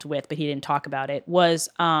involved with, but he didn't talk about it, was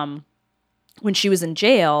when she was in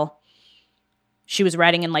jail, she was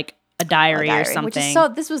writing in like a diary or something. Which is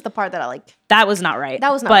this was the part that I like. That was not right.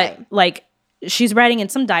 But like, she's writing in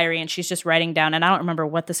some diary, and she's just writing down, and I don't remember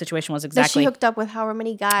what the situation was exactly. That she hooked up with however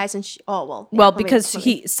many guys, and because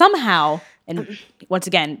he somehow, and once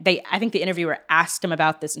again, I think the interviewer asked him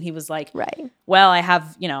about this, and he was like, well, I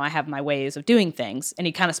have my ways of doing things, and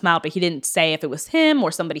he kind of smiled, but he didn't say if it was him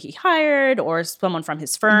or somebody he hired or someone from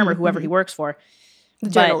his firm or whoever he works for.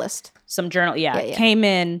 Journalist. Some came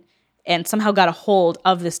in and somehow got a hold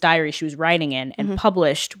of this diary she was writing in and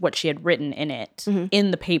published what she had written in it in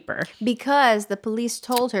the paper. Because the police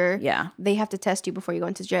told her they have to test you before you go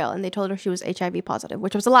into jail. And they told her she was HIV positive,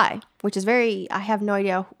 which was a lie, which is I have no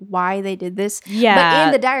idea why they did this. Yeah. But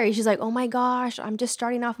in the diary, she's like, oh my gosh, I'm just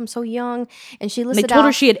starting off. I'm so young. And she listed They told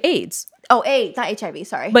her she had AIDS. Oh, AIDS, not HIV.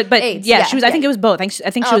 Sorry, but AIDS. She was. I think it was both. I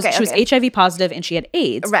think she was HIV positive and she had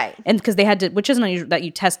AIDS. Right. And because they had to, which isn't unusual, that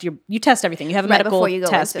you test everything. You have a medical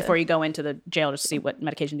test before you go into the jail to see what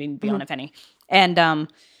medication you need to be on, if any. And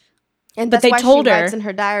but they told her in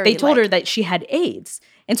her diary. They told her that she had AIDS,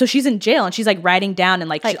 and so she's in jail and she's like writing down and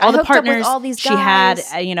like all the partners all these she had,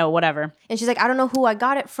 whatever. And she's like, I don't know who I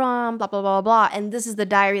got it from, blah blah blah blah. And this is the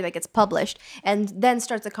diary that gets published, and then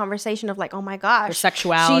starts a conversation of like, oh my gosh, her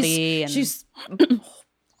sexuality, she's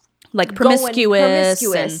like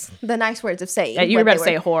promiscuous. The nice words of saying. You were about to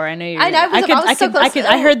say whore. I know you. I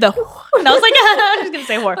heard the. And I was like, I was going to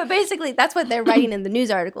say whore. But basically, that's what they're writing in the news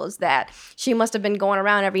articles, that she must have been going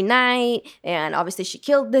around every night, and obviously she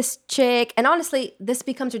killed this chick. And honestly, this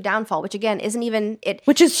becomes her downfall, which again isn't even it.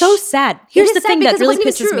 Which is so sad. Here's the thing that really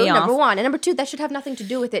pisses me off. Number one, and number two, that should have nothing to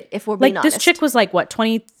do with it. If we're being honest, this chick was like what,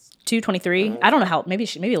 22, 23? I don't know how. Maybe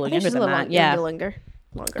a little younger than that.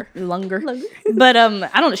 Longer. But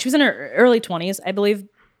I don't know. She was in her early 20s, I believe.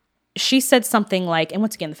 she said something like, and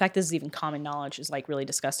once again, the fact this is even common knowledge is like really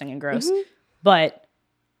disgusting and gross. Mm-hmm. But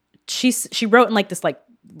she wrote in like this like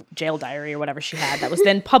jail diary or whatever she had that was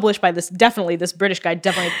then published by this British guy,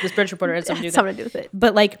 this British reporter had something something to do with it.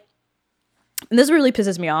 But like, and this really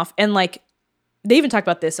pisses me off. And like, they even talk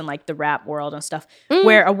about this in like the rap world and stuff,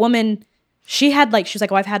 where a woman, she was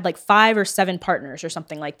like, oh, I've had like 5 or 7 partners or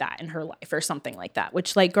something like that in her life or something like that,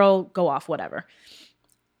 which like, girl, go off, whatever.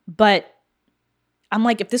 But I'm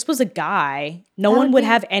like, if this was a guy, no one would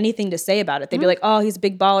have anything to say about it. They'd be like, oh, he's a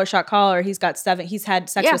big baller, shot caller. He's had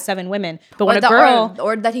sex with 7 women. But when a girl,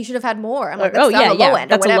 or that he should have had more. I'm like, that's a low end.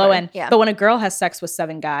 That's a low end. Yeah. But when a girl has sex with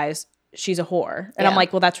 7 guys, she's a whore. And I'm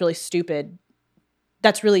like, well, that's really stupid.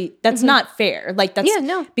 That's not fair. Like that's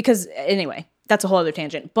because anyway, that's a whole other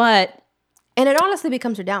tangent. But and it honestly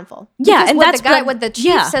becomes her downfall. Yeah, and that's what the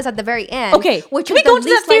chief says at the very end. Okay, which can we go into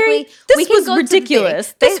that theory? This was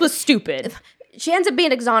ridiculous. This was stupid. She ends up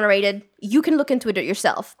being exonerated. You can look into it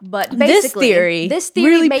yourself. But basically, this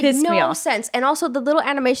theory really made pissed me no off. sense. And also the little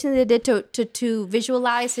animation they did to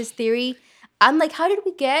visualize his theory. I'm like, how did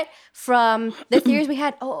we get from the theories we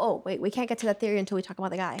had? Oh, wait, we can't get to that theory until we talk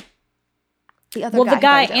about the guy. The other guy. Well, the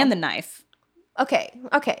guy and the knife. Okay.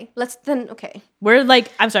 We're like,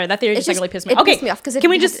 I'm sorry, that theory just like really pissed me off. Okay, pissed me off because can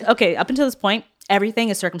we just, up until this point, everything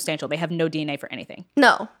is circumstantial. They have no DNA for anything.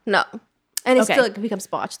 No. And it still becomes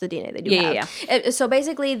botched, the DNA they do have. Yeah. So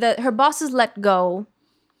basically, her boss is let go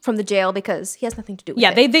from the jail because he has nothing to do with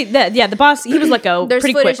it. The boss, he was let go There's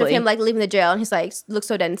pretty footage quickly. of him like leaving the jail, and he's like, looks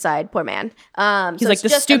so dead inside, poor man. He's like,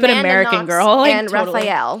 this stupid Amanda American Knox girl. Like, and totally.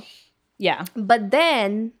 Raphael. Yeah. But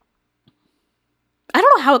then, I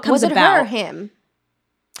don't know how it comes was it about. her or him?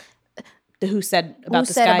 Who said about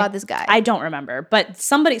this guy? I don't remember. But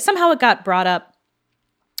somehow it got brought up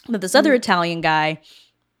that this other Italian guy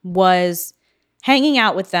was hanging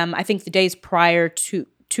out with them, I think the days prior to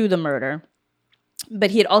the murder.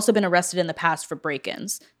 But he had also been arrested in the past for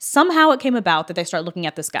break-ins. Somehow it came about that they started looking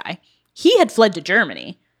at this guy. He had fled to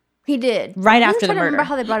Germany. He did. Right after the murder. I remember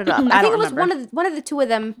how they brought it up. I think it was one of the two of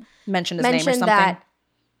them mentioned his name or something. That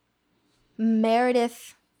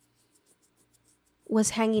Meredith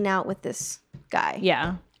was hanging out with this guy.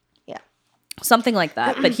 Yeah. Something like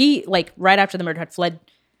that. But he, like, right after the murder had fled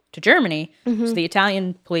to Germany. So the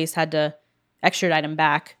Italian police had to extradite him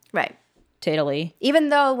back. Right. To Italy. Even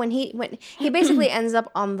though when he basically ends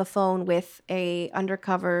up on the phone with a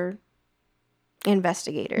undercover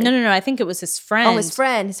investigator. No. I think it was his friend. Oh, his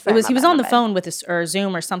friend. He was on the phone with or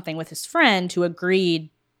Zoom or something with his friend who agreed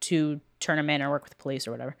to turn him in or work with the police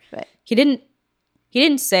or whatever. Right. He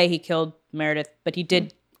didn't say he killed Meredith, but he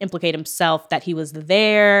did implicate himself that he was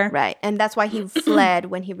there. Right. And that's why he fled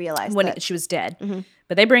when he realized that she was dead.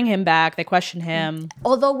 But they bring him back. They question him.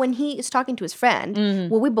 Although when he is talking to his friend,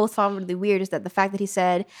 what we both found really weird is that the fact that he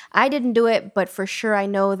said, I didn't do it, but for sure I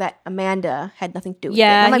know that Amanda had nothing to do with it.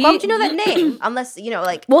 And I'm like, why would you know that name? Unless,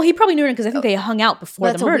 like... Well, he probably knew it because I think they hung out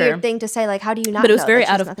before the murder. That's a weird thing to say. Like, how do you not know? But it was very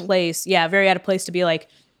out of place. Yeah, very out of place to be like...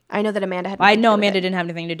 I know that Amanda had I know Amanda didn't have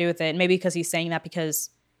anything to do with it. Maybe because he's saying that because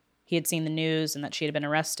he had seen the news and that she had been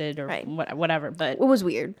arrested or whatever. But it was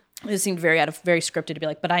weird. It seemed very scripted to be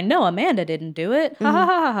like, but I know Amanda didn't do it. Ha ha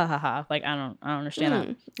ha ha ha ha. Like I don't understand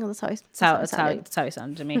that. No, that's how he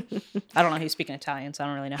sounded to me. I don't know. He was speaking Italian, so I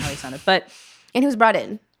don't really know how he sounded. But and he was brought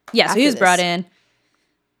in. Yeah, so he was brought in.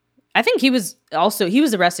 I think he was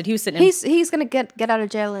arrested. He was sitting. He's gonna get out of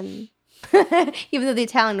jail and. Even though the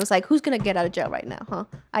Italian was like, "Who's gonna get out of jail right now?" Huh?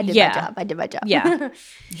 I did my job. Yeah,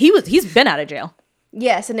 he's been out of jail.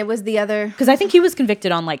 Yes, and it was the other because I think he was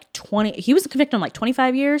convicted on like 20. He was convicted on like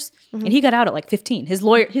 25 years, and he got out at like 15. His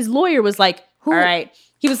lawyer was like, "All right."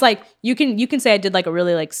 He was like, "You can say I did like a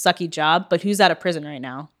really like sucky job, but who's out of prison right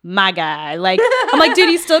now? My guy." Like I'm like, dude,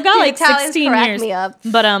 he's still got like Italians 16 years. Me up.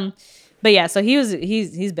 But yeah, so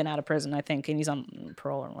he's been out of prison, I think, and he's on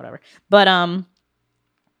parole or whatever.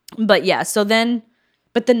 But yeah, so then,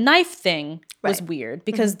 but the knife thing was weird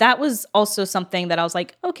because that was also something that I was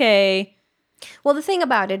like, okay. Well, the thing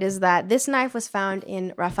about it is that this knife was found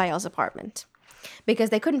in Raphael's apartment because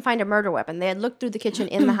they couldn't find a murder weapon. They had looked through the kitchen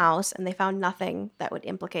in the house and they found nothing that would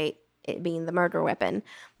implicate it being the murder weapon.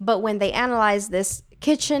 But when they analyzed this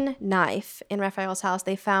kitchen knife in Raphael's house,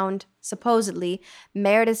 they found supposedly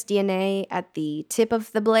Meredith's DNA at the tip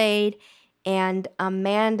of the blade and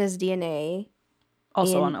Amanda's DNA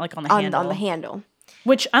also on the handle. On the handle.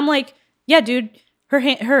 Which I'm like, yeah, dude,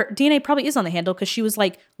 her DNA probably is on the handle because she was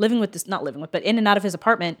like not living with, but in and out of his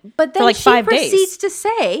apartment But then for like she 5 proceeds days. to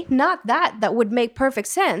say, not that would make perfect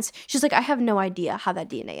sense. She's like, I have no idea how that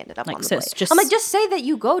DNA ended up Like, on the sis, blade. just- I'm like, just say that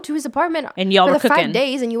you go to his apartment And y'all for were the cooking. 5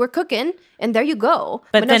 days and you were cooking, and there you go.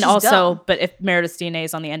 But no, then she's also, dumb. but if Meredith's DNA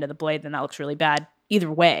is on the end of the blade, then that looks really bad. Either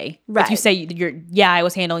way, if you Right. say I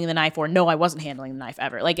was handling the knife, or no, I wasn't handling the knife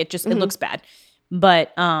ever, like it looks bad.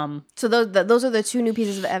 But So those are the 2 new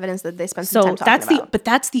pieces of evidence that they spent some so time talking about. but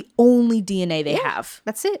that's the only DNA they have.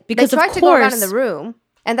 That's it. Because they of tried to go around in course- the room,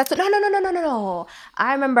 and that's what. No.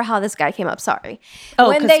 I remember how this guy came up. Sorry. Oh,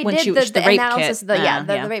 when 'cause they when did she- the the rape analysis, kit. the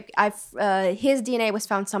Yeah. rape. His DNA was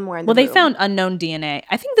found somewhere in the Well, room. they found unknown DNA.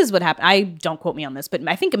 I think this is what happened. I don't quote me on this, but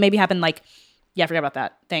I think it maybe happened like, I forgot about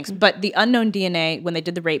that. Thanks. But the unknown DNA, when they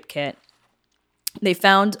did the rape kit, they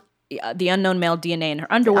found the unknown male DNA in her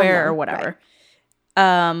underwear Unknown, or whatever.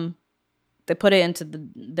 They put it into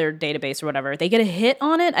their database or whatever. They get a hit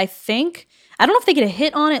on it, I think. I don't know if they get a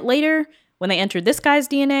hit on it later when they entered this guy's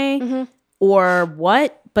DNA or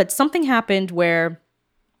what, but something happened where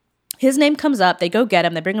his name comes up. They go get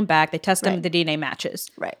him. They bring him back. They test him. Right. The DNA matches.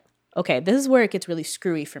 Right. Okay, this is where it gets really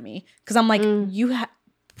screwy for me because I'm like,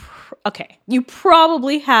 you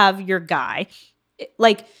probably have your guy.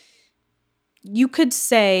 Like, you could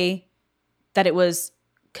say that it was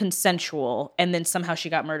consensual and then somehow she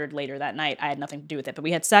got murdered later that night. I had nothing to do with it, but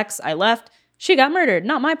we had sex. I left. She got murdered.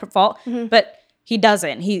 Not my fault. But he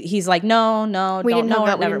doesn't. He's like, no, We don't didn't hook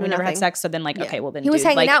know. up, we didn't do Never had nothing. sex. So then, like, Yeah. okay, well then he was dude,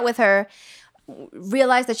 hanging like, out with her,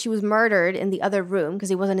 realized that she was murdered in the other room because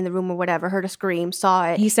he wasn't in the room or whatever. Heard a scream, saw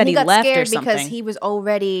it. He said And he got left or scared because something. he was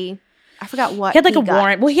already. I forgot what He had like a got.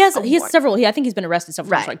 warrant. Well, he has warrant. several. I think he's been arrested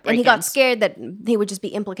several times Right, for like and he got break-ins. scared that he would just be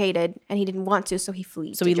implicated, and he didn't want to, so he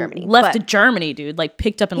fled So to he Germany. left But to Germany, dude. Like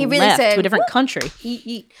picked up and He really left said, to a different "Whoop." country.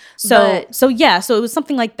 Yeet. So But- so it was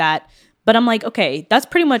something like that. But I'm like, okay, that's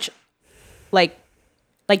pretty much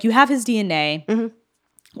like you have his DNA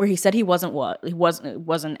where he said he wasn't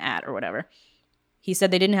at or whatever. He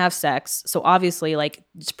said they didn't have sex, so obviously like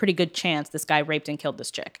it's a pretty good chance this guy raped and killed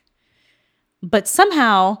this chick. But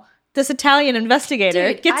somehow this Italian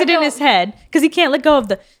investigator Dude, gets I it in his don't- head because he can't let go of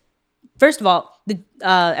the. First of all, the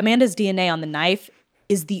Amanda's DNA on the knife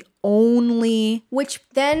is the only which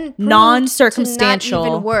then proved non-circumstantial to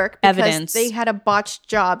not even work because evidence. they had a botched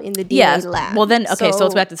job in the DNA lab. Well, then, okay, so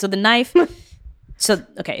let's back to so the knife. They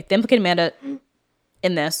implicate Amanda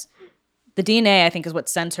in this. The DNA, I think, is what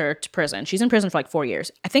sends her to prison. She's in prison for like 4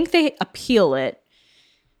 years. I think they appeal it.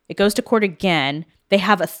 It goes to court again. They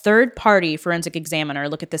have a third-party forensic examiner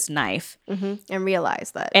look at this knife, and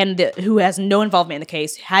realize that. and who has no involvement in the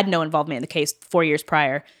case, had no involvement in the case 4 years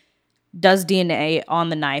prior, does DNA on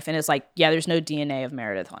the knife, and is like, yeah, there's no DNA of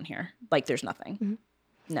Meredith on here. Like, there's nothing.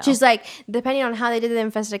 No. She's like, depending on how they did the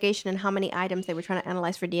investigation and how many items they were trying to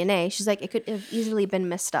analyze for DNA, she's like, it could have easily been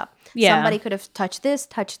messed up. Yeah. Somebody could have touched this,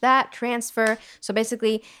 touched that, transfer. So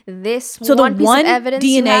basically, this So one the piece one of evidence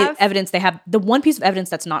you DNA have, evidence they have, the one piece of evidence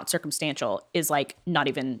that's not circumstantial is like not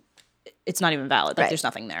even, it's not even valid. Like Right. there's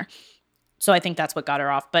nothing there. So I think that's what got her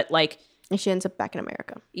off. But like, and she ends up back in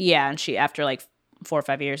America. yeah, and she after like 4 or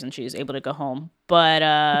 5 years, and she's able to go home.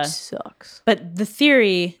 But Sucks. but the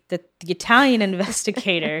theory that the Italian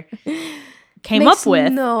investigator came Makes up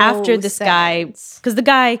with no after this guy, sense. because the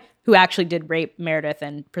guy who actually did rape Meredith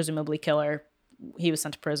and presumably kill her, he was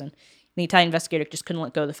sent to prison. The Italian investigator just couldn't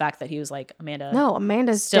let go of the fact that he was like, Amanda No,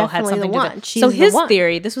 Amanda's still had definitely the something to one. do. She's So the his one.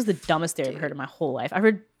 theory, this was the dumbest theory I've heard in my whole life. I've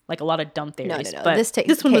heard like a lot of dumb theories, no. but This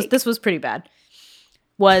takes the cake. this was pretty bad.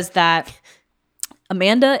 Was that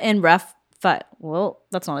Amanda and well,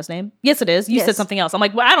 that's not his name. Yes, it is. You said Yes. something else. I'm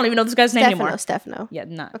like, well, I don't even know this guy's name anymore. Stefano. Yeah,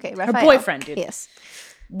 not Okay, her Raphael. boyfriend, dude. Yes.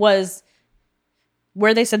 Was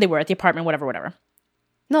where they said they were at the apartment, whatever.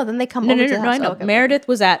 No, then they come No, over no, to no, the I house. know. Oh, okay, Meredith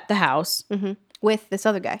was at the house, okay. With this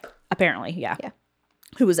other guy. apparently, yeah. Yeah.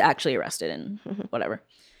 Who was actually arrested and whatever.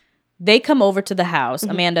 They come over to the house,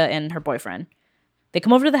 Amanda and her boyfriend. They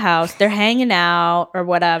come over to the house. They're hanging out or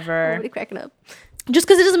whatever. Nobody cracking up. Just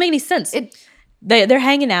because it doesn't make any sense. It- They're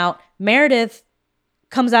hanging out. Meredith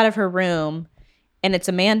comes out of her room, and it's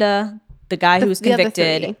Amanda, the guy who was the other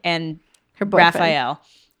convicted, three. and Her boyfriend. Raphael.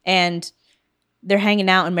 And they're hanging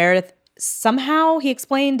out, and Meredith somehow, he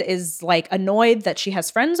explained, is like annoyed that she has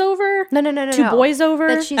friends over. No. Two boys over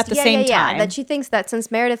That she's, at the same time. That she thinks that since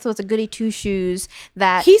Meredith was a goody two shoes,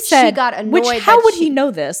 that He said, she got annoyed. which how that would she, he know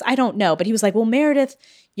this? I don't know. But he was like, well, Meredith,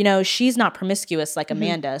 she's not promiscuous Mm-hmm. like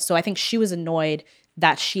Amanda. So I think she was annoyed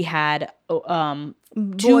that she had two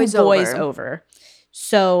Boys boys over. over.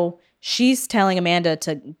 So she's telling Amanda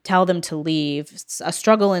to tell them to leave. A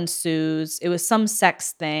struggle ensues. It was some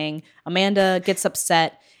sex thing. Amanda gets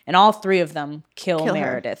upset. And all three of them kill her.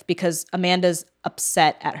 Meredith because Amanda's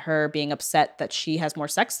upset at her being upset that she has more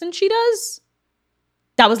sex than she does.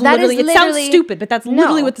 That was literally, it sounds stupid, but that's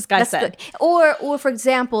literally what this guy said. Or for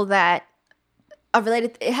example, that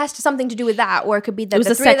it has something to do with that, or it could be that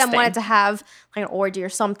the three of them wanted to have like an orgy or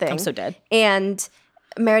something. I'm so dead. And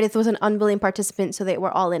Meredith was an unwilling participant, so they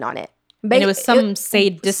were all in on it. And it was some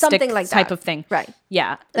sadistic like type that. of thing. Right.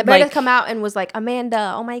 Yeah. That Meredith come out and was like,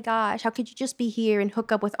 Amanda, oh my gosh, how could you just be here and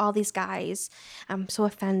hook up with all these guys? I'm so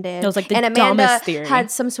offended. It was like the and Amanda dumbest theory.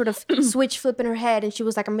 had some sort of switch flip in her head, and she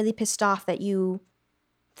was like, I'm really pissed off that you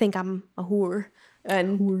think I'm a whore.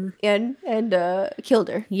 And killed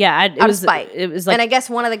her. Yeah. Out of spite. It was like, and I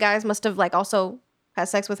guess one of the guys must have like also had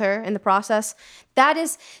sex with her in the process. That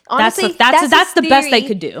is honestly that's the best they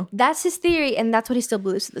could do. That's his theory, and that's what he still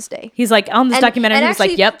believes to this day. He's like on this documentary. He was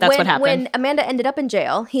like, "Yep, that's what happened." When Amanda ended up in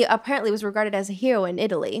jail, he apparently was regarded as a hero in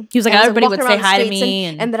Italy. He was like, everybody would say hi to me,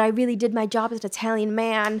 and that I really did my job as an Italian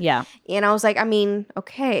man. Yeah, and I was like, I mean,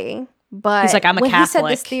 okay. But he's like, I'm a when Catholic. He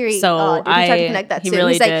said this theory, so he tried to connect that he too.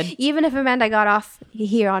 really He's did. like, even if Amanda got off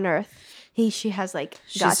here on Earth, she has like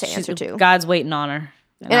God to answer to. God's waiting on her.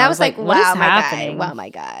 And I was like, what wow, is my happening? guy. Wow, my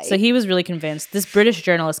guy. So he was really convinced. This British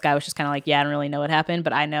journalist guy was just kind of like, yeah, I don't really know what happened,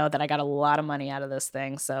 but I know that I got a lot of money out of this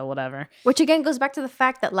thing, so whatever. Which again goes back to the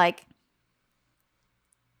fact that, like,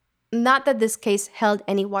 not that this case held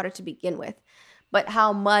any water to begin with, but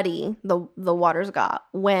how muddy the waters got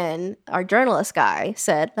when our journalist guy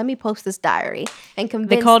said, let me post this diary, and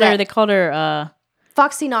convinced They called her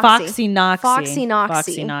Foxy Noxy. Foxy Noxy. Foxy Noxy.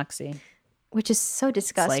 Foxy Noxy. Which is so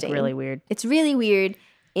disgusting. It's like really weird. It's really weird.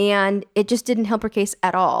 And it just didn't help her case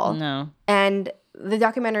at all. No. And the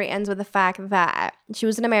documentary ends with the fact that she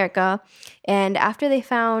was in America. And after they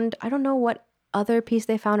found, I don't know what other piece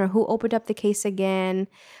they found or who opened up the case again.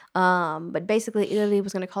 But basically, Italy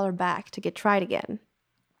was going to call her back to get tried again.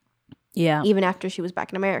 Yeah. Even after she was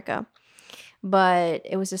back in America. But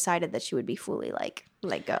it was decided that she would be fully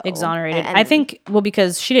let go. Exonerated. I think, well,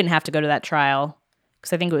 because she didn't have to go to that trial.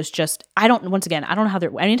 Because I think it was just, I don't know how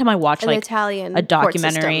anytime I watch like Italian a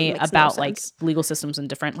documentary about like legal systems and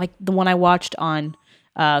different, like the one I watched on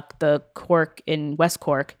the Cork in West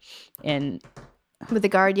Cork in. With the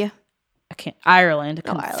Guardia? Ireland. I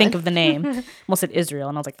couldn't think of the name. Almost said Israel.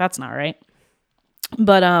 And I was like, that's not right.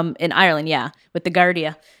 But in Ireland, yeah, with the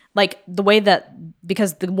Guardia. Like the way that,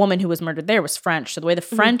 because the woman who was murdered there was French. So the way the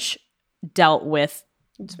French dealt with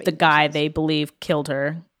the guy they believe killed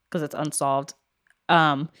her, because it's unsolved,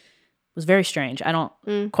 was very strange. I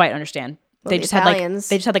don't quite understand. Well, they just had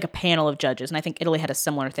like a panel of judges, and I think Italy had a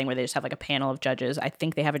similar thing where they just have like a panel of judges. I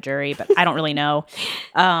think they have a jury, but I don't really know.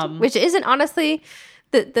 Which isn't honestly,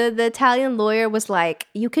 the Italian lawyer was like,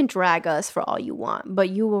 you can drag us for all you want, but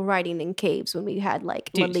you were writing in caves when we had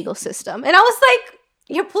like a legal system, and I was like,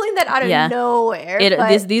 you're pulling that out of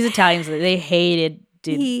nowhere. These Italians, they hated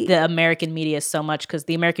the American media so much because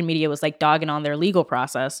the American media was like dogging on their legal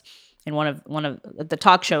process. And one of the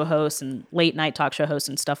talk show hosts and late night talk show hosts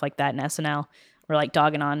and stuff like that in SNL were like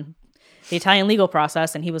dogging on the Italian legal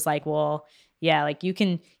process, and he was like, "Well, yeah, like you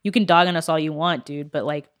can dog on us all you want, dude, but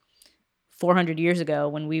like 400 years ago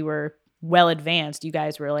when we were well advanced, you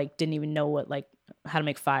guys were like didn't even know what like how to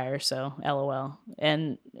make fire, so LOL."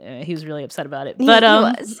 And he was really upset about it. But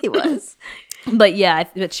he was. But yeah,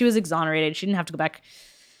 but she was exonerated. She didn't have to go back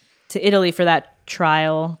to Italy for that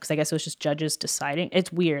trial because I guess it was just judges deciding.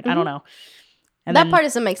 It's weird. I don't know. And that part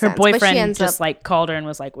doesn't make sense. Her boyfriend just like called her and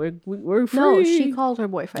was like, "We're free." No, she called her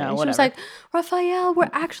boyfriend. And she was like, "Raphael, we're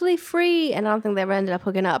actually free." And I don't think they ever ended up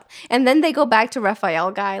hooking up. And then they go back to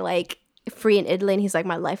Raphael guy like free in Italy, and he's like,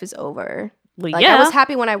 "My life is over." Well, like I was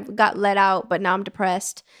happy when I got let out, but now I'm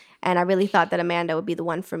depressed. And I really thought that Amanda would be the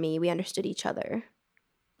one for me. We understood each other.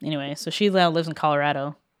 Anyway, so she now lives in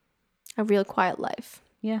Colorado. A real quiet life.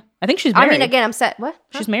 Yeah. I think she's married. I mean, again, I'm set. What?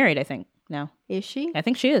 She's married, I think, now. Is she? I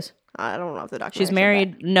think she is. I don't know if the doctor. She's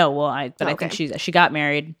married. No, well, I think she got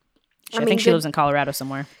married. I think she lives in Colorado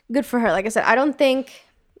somewhere. Good for her. Like I said, I don't think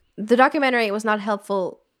the documentary was not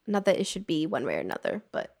helpful. Not that it should be one way or another,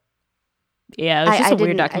 but yeah, it was just a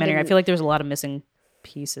weird documentary. I feel like there was a lot of missing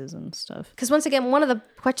pieces and stuff. Because once again, one of the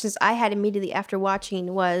questions I had immediately after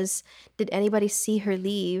watching was, did anybody see her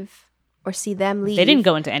leave? Or see them leave. They didn't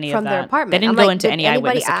go into any from of that. their apartment. They didn't go into any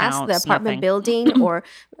eyewitness accounts. Anybody ask the apartment building or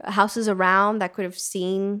houses around that could have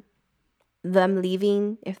seen them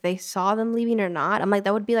leaving, if they saw them leaving or not? I'm like,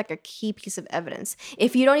 that would be like a key piece of evidence.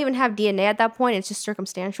 If you don't even have DNA at that point, it's just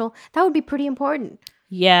circumstantial, that would be pretty important.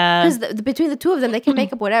 Yeah. Because between the two of them, they can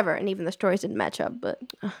make up whatever. And even the stories didn't match up. But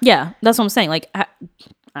yeah, that's what I'm saying. Like,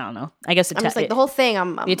 I don't know. I guess I'm just like the whole thing.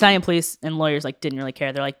 the Italian police and lawyers like didn't really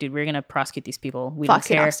care. They're like, dude, we're gonna prosecute these people. We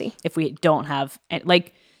Foxy don't care doxy. if we don't have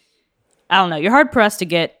like, I don't know. You're hard pressed to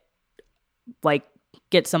get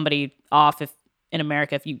somebody off if in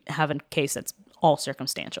America if you have a case that's all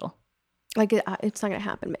circumstantial. Like it's not gonna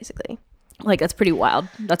happen, basically. Like that's pretty wild.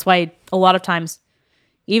 That's why a lot of times,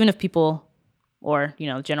 even if people or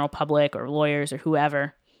the general public or lawyers or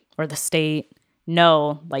whoever or the state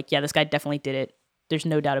know, like, yeah, this guy definitely did it. There's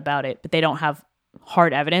no doubt about it. But they don't have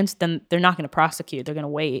hard evidence, then they're not going to prosecute. They're going to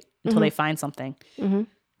wait until they find something. And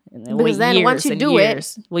Because then once you do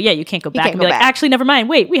it, well, yeah, you can't go back can't and be go like, back. actually, never mind.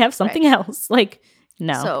 Wait, we have something else. Like,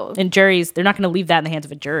 no. So- and juries, they're not going to leave that in the hands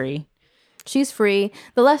of a jury. she's free.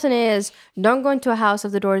 The lesson is don't go into a house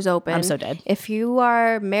if the door is open. I'm so dead. If you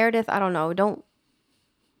are Meredith, I don't know. Don't.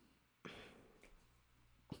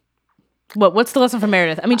 What's the lesson for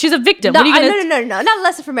Meredith? I mean, she's a victim. No, What are you gonna no, not a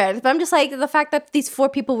lesson for Meredith. But I'm just like the fact that these 4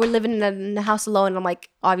 people were living in a house alone. I'm like,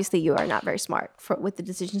 obviously, you are not very smart with the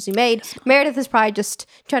decisions you made. Meredith is probably just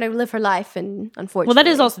trying to live her life, and unfortunately, Well, that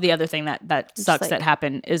is also the other thing that sucks like- that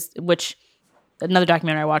happened is which another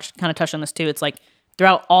documentary I watched kind of touched on this too. It's like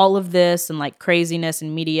throughout all of this and like craziness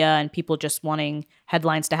in media and people just wanting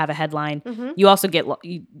headlines to have a headline, you also get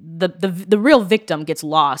the real victim gets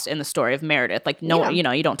lost in the story of Meredith. Like you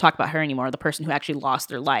don't talk about her anymore. The person who actually lost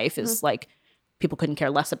their life is like people couldn't care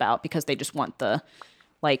less about because they just want the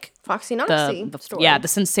like Foxy Noxy story. yeah, the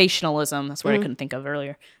sensationalism. That's what I couldn't think of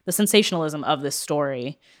earlier. The sensationalism of this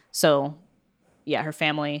story. So yeah, her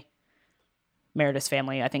family, Meredith's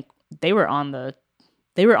family, I think they were on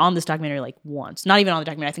this documentary like once. Not even on the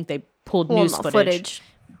documentary. I think they pulled news footage.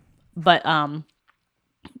 But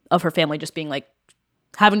of her family just being like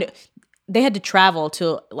they had to travel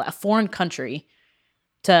to a foreign country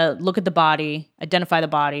to look at the body, identify the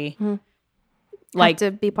body. Like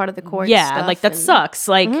to be part of the court. Yeah, stuff like that sucks.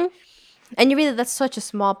 Like and you really that's such a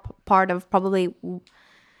small part of probably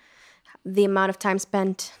the amount of time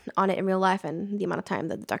spent on it in real life and the amount of time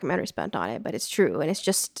that the documentary spent on it. But it's true, and it's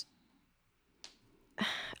just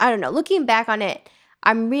I don't know. Looking back on it,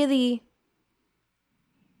 I'm really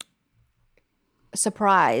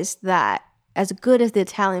surprised that as good as the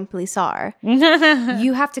Italian police are,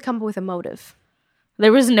 you have to come up with a motive.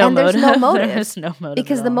 There was no motive. There's no motive. There was no motive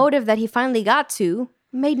Because at the all. motive that he finally got to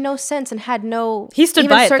made no sense and had no. He stood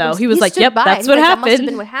even by it, though. He was like, stood "Yep, by it. that's He's what like, That must have happened."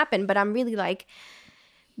 been what happened. But I'm really like,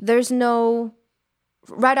 there's no.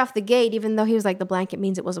 Right off the gate, even though he was like, the blanket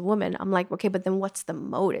means it was a woman. I'm like, okay, but then what's the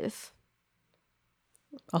motive?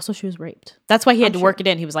 Also, she was raped. That's why he had to work it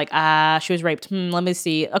in. He was like, she was raped. Let me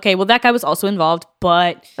see. Okay, well, that guy was also involved,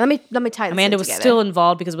 but Let me tie this Amanda in was together. still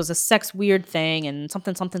involved because it was a sex weird thing and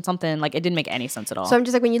something. Like, it didn't make any sense at all. So I'm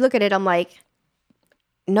just like, when you look at it, I'm like,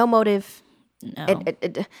 no motive. No.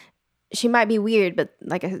 She might be weird, but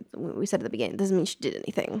like we said at the beginning, it doesn't mean she did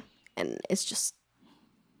anything. And it's just,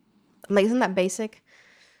 I'm like, isn't that basic?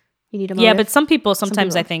 You need a motive. Yeah, but sometimes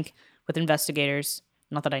people. I think with investigators,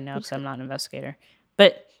 not that I know because I'm not an investigator,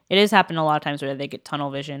 but it has happened a lot of times where they get tunnel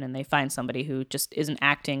vision and they find somebody who just isn't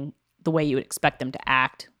acting the way you would expect them to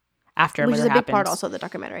act after a Which murder is a big happens. part also of the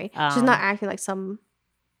documentary. She's not acting like some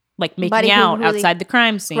Like making Buddy who out really- outside the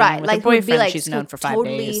crime scene right, with like her who would be boyfriend like she's known for 5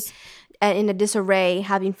 totally days. in a disarray,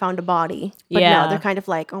 having found a body. But Yeah. no, they're kind of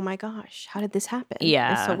like, oh my gosh, how did this happen?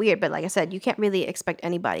 Yeah. It's so weird. But like I said, you can't really expect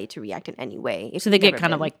anybody to react in any way. if So they you've get never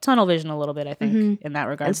kind of been like tunnel vision a little bit, I think, in that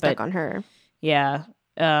regard. and stuck But on her. yeah,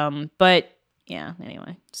 but yeah.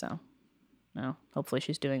 Anyway, so no. Hopefully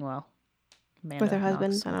she's doing well. Amanda With her Knox,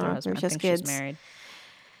 husband? with I her don't know. husband. Maybe she has I think she's kids. married.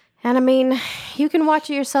 And I mean, you can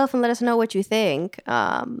watch it yourself and let us know what you think.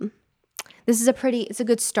 This is it's a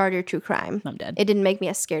good starter true crime. I'm dead. It didn't make me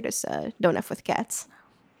as scared as Don't F with Cats.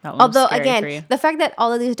 That one was Although, scary for again, you. the fact that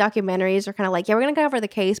all of these documentaries are kind of like, yeah, we're going to cover the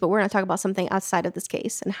case, but we're going to talk about something outside of this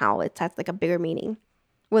case and how it has like a bigger meaning,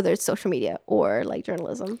 whether it's social media or like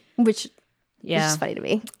journalism, which is Yeah, just funny to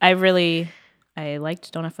me. I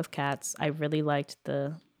liked Don't F with Cats. I really liked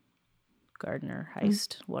the Gardner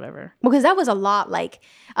heist, whatever. Because that was a lot. Like,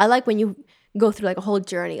 I like when you go through like a whole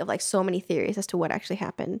journey of like so many theories as to what actually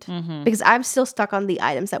happened. Because I'm still stuck on the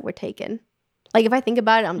items that were taken. Like, if I think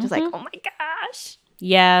about it, I'm just like, oh my gosh.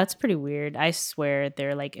 Yeah, it's pretty weird. I swear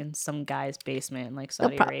they're like in some guy's basement in like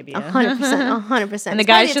Saudi Arabia. 100%. 100%. And the It's guy's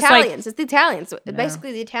probably just like- Italians. It's the Italians.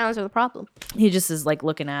 Basically, the Italians are the problem. He just is like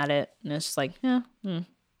looking at it and it's just like, yeah.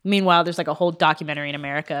 Meanwhile, there's like a whole documentary in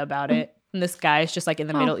America about it. And this guy's just like in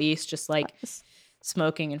the Middle East, just like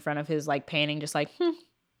smoking in front of his like painting, just like, I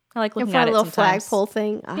like In looking front at of a it little sometimes. flagpole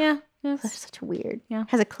thing. Ah, Yeah. That's Yes. such a weird. Yeah.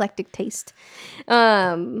 Has eclectic taste.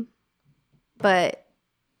 But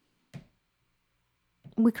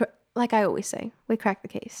like I always say, we cracked the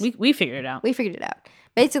case. We figured it out. We figured it out.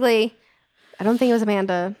 Basically, I don't think it was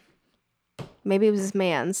Amanda. Maybe it was his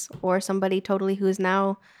man's or somebody totally who is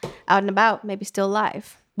now out and about, maybe still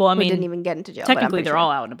alive. Well, I who mean, didn't even get into jail. But I'm technically, pretty they're sure.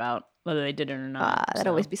 all out and about, whether they did it or not. That'd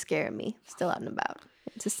always be scaring me. Still out and about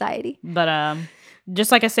in society. But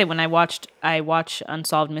just like I say, when I watch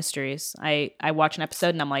Unsolved Mysteries, I watch an episode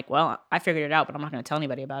and I'm like, well, I figured it out, but I'm not going to tell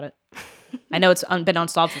anybody about it. I know it's been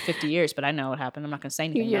unsolved for 50 years, but I know what happened. I'm not going to say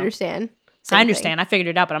anything. You now. understand? I understand. I figured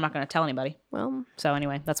it out, but I'm not going to tell anybody. Well, so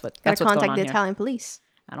anyway, that's what's gotta going contact on the here. Italian police.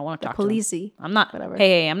 I don't want to The talk to them. polizzi. I'm not. Whatever.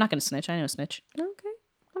 Hey, I'm not going to snitch. I know snitch.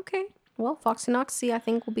 Okay. Well, Foxy Noxy, I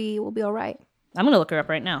think will be all right. I'm going to look her up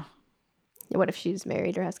right now. What if she's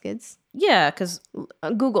married or has kids? Yeah, because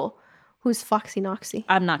Google who's Foxy Noxy.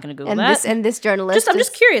 I'm not going to Google And that. this journalist. I'm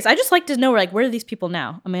just curious. I just like to know where are these people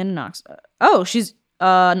now? Amanda Knox. Oh, she's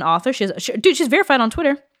an author. She's verified on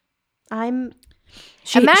Twitter.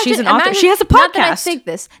 She's an author. She has a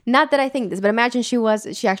podcast. Not that I think this, but imagine she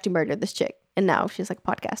actually murdered this chick, and now she's like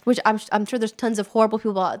a podcast. Which I'm sure there's tons of horrible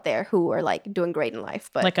people out there who are like doing great in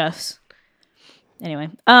life, but like us. Anyway,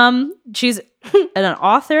 she's an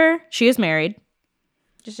author. She is married.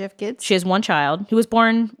 Does she have kids? She has one child who was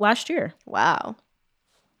born last year. Wow.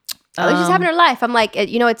 At least she's having her life. I'm like,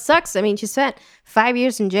 it sucks. I mean, she spent 5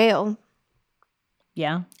 years in jail.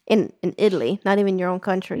 Yeah. In Italy, not even your own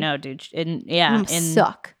country. No, dude.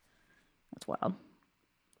 Suck. That's wild.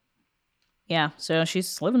 Yeah, so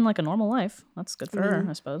she's living like a normal life. That's good for her,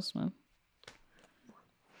 I suppose. Well,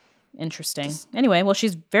 interesting. Anyway, well,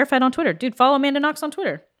 she's verified on Twitter. Dude, follow Amanda Knox on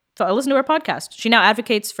Twitter. Listen to her podcast. She now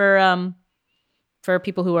advocates for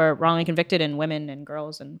people who are wrongly convicted and women and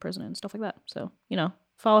girls in prison and stuff like that. So,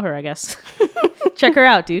 follow her, I guess. Check her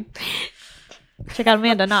out, dude. Check out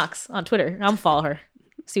Amanda Knox on Twitter. I'm follow her.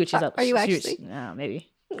 See what she's up. Are you actually? Maybe.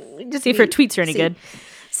 Just see if her tweets are any good.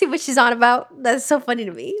 See what she's on about. That's so funny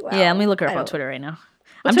to me. Wow. Yeah, let me look her up on Twitter right now.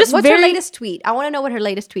 What's her latest tweet? I want to know what her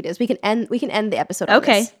latest tweet is. We can end the episode on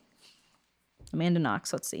this. Amanda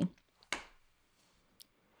Knox. Let's see.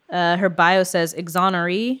 Her bio says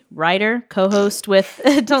exoneree, writer, co-host with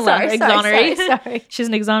exoneree. Sorry. She's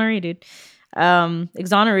an exoneree, dude.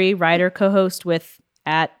 Exoneree, writer, co-host with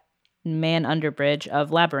at Man Underbridge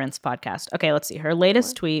of Labyrinth's podcast. Okay, let's see. Her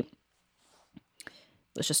latest tweet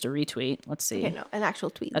was just a retweet. Let's see. Okay, no, an actual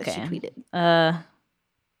tweet that she tweeted.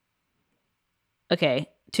 Okay,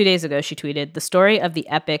 2 days ago she tweeted, the story of the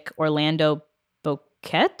epic Orlando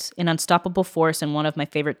Bouquet, an unstoppable force and one of my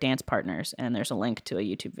favorite dance partners. And there's a link to a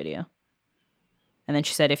YouTube video. And then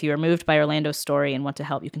she said, if you are moved by Orlando's story and want to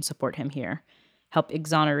help, you can support him here. Help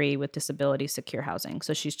exoneree with disability secure housing.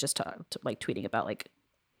 So she's just tweeting about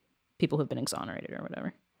people who've been exonerated or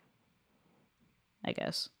whatever, I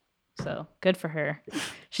guess. So good for her.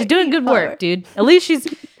 She's doing good work, dude. At least she's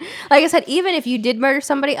like I said, even if you did murder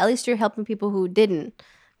somebody, at least you're helping people who didn't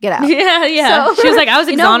get out. Yeah. So, she was like, I was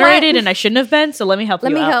exonerated and I shouldn't have been, so let me help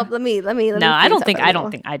you out. Let me No, I don't think I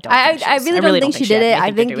really don't think she did it.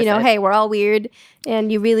 I think, hey, we're all weird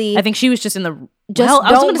and you really I think she was just in the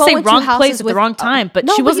I was going to say wrong place at the wrong time, but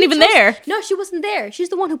she wasn't even there. No, she wasn't there. She's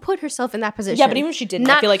the one who put herself in that position. Yeah, but even if she didn't,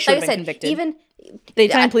 I feel like she would have been convicted. Even the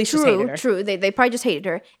Italian police just hated her. True. They probably just hated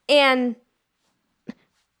her. And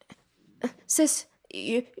sis,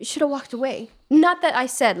 you should have walked away. Not that I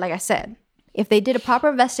said, like I said, if they did a proper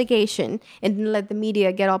investigation and didn't let the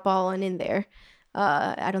media get up all in there,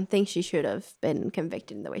 I don't think she should have been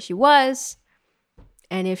convicted in the way she was.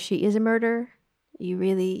 And if she is a murderer, you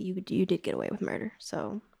did get away with murder.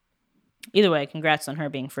 So either way, congrats on her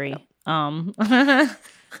being free.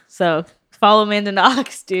 So follow Amanda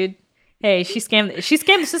Knox, dude. Hey, she scammed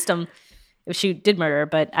the system if she did murder,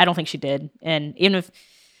 but I don't think she did. And even if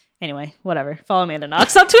anyway, whatever. Follow Amanda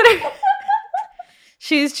Knox on Twitter.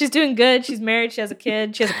 She's doing good. She's married. She has a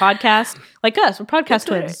kid. She has a podcast. Like us, we're podcast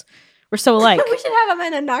twins. We're so alike. We should have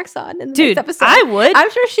Amanda Knox on in the next episode. I would.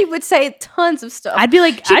 I'm sure she would say tons of stuff. I'd be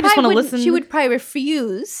like, I just want to listen. She would probably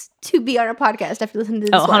refuse to be on our podcast after listening to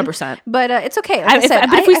this 100%. But it's okay. But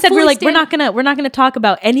if we said we're not gonna talk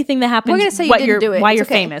about anything that happens, we're gonna say why you're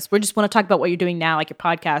famous. We just want to talk about what you're doing now, like your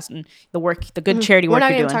podcast and the good charity work you're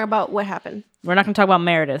doing. We're not gonna talk about what happened. We're not gonna talk about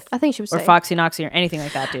Meredith. I think she would or Foxy Noxy or anything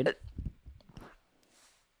like that, dude.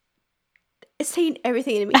 It's saying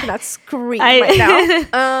everything in me cannot scream right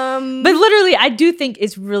now. But literally, I do think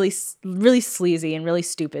it's really, really sleazy and really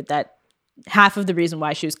stupid that half of the reason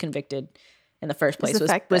why she was convicted in the first place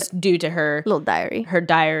was due to her little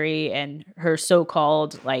diary, and her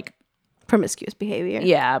so-called promiscuous behavior.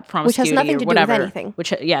 Yeah, promiscuity, which has nothing to do with anything. Which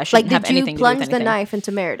shouldn't have anything to do with anything. Did you plunge the knife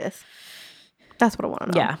into Meredith? That's what I want to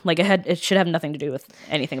know. Yeah, like it should have nothing to do with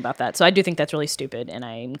anything about that. So I do think that's really stupid, and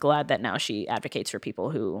I'm glad that now she advocates for people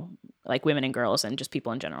who, like women and girls, and just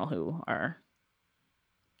people in general who are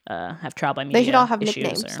have trial by media. They should all have issues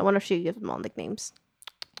nicknames. I wonder if she gives them all nicknames.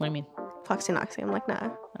 What do you mean? Foxy Noxy. I'm like, nah.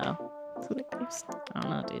 Oh, Some nicknames. I don't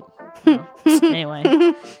know, dude. I don't know.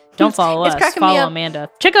 Anyway, don't follow It's us. cracking me Follow up. Amanda.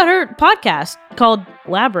 Check out her podcast called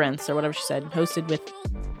Labyrinths or whatever she said, hosted with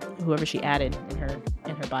whoever she added in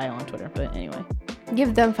her bio on Twitter. But anyway,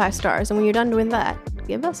 Give them 5 stars, and when you're done doing that,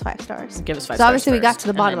 give us 5 stars. give us 5 So stars. obviously we got first, to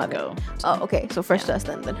the and bottom then of it. go. Oh, okay. So first us,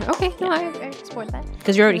 then her. Okay, no, I support that.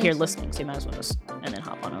 Because you're already here listening, so you might as well just and then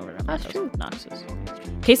hop on over to That's true. Knox's.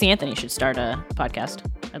 Casey Anthony should start a podcast.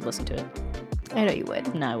 I'd listen to it. I know you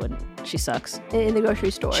would. No, I wouldn't. She sucks. In the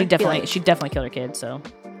grocery store. She Be definitely like, killed her kid. So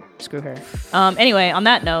screw her. Anyway, on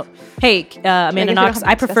that note, hey Amanda we don't Knox, have to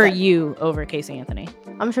I discuss prefer that. you over Casey Anthony.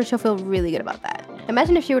 I'm sure she'll feel really good about that.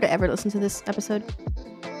 Imagine if she were to ever listen to this episode.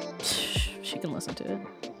 She can listen to it.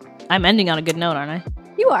 I'm ending on a good note, aren't I?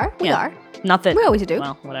 You are. We Yeah. are. Not that We always do.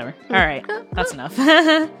 Well, whatever. All right, that's enough.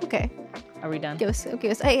 Okay. Are we done? Give us.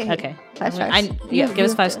 Hey. Okay. 5 stars. Give us You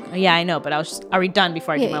 5. have to- Yeah, I know, but are we done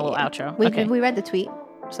before I do Yeah, my little yeah. outro? We, Okay. we read the tweet.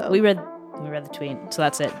 So We read the tweet, so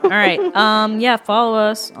that's it. All right. Yeah, follow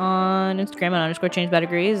us on Instagram at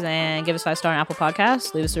 _change_by_degrees and give us 5-star on Apple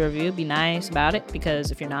Podcasts. Leave us a review. Be nice about it because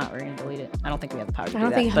if you're not, we're gonna delete it. I don't think we have the power to do I don't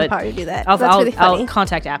that. think you have the but power to do that. I'll, That's really I'll funny.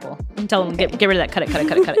 contact Apple and tell them get rid of that. Cut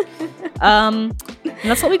it. And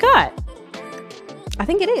that's what we got. I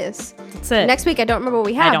think it is. That's it. Next week, I don't remember what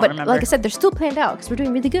we have, don't but remember. like I said, they're still planned out because we're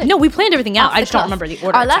doing really good. No, we planned everything out. Off I the just don't cuff. remember the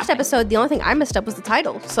order. Our it's last happening. episode, the only thing I messed up was the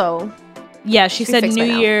title. So Yeah, she said fixed New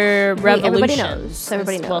by now. Year everybody Revolutions. knows.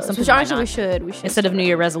 Everybody knows. Well, some Which people might honestly, we not. should Instead of New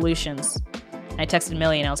Year resolutions. I texted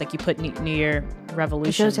Millie and I was like, you put New Year It should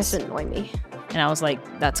revolutions. just annoy me. And I was like,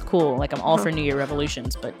 that's cool. Like, I'm all Uh-huh. for New Year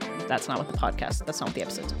revolutions, but that's not what the podcast, that's not what the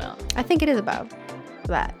episode's about. I think it is about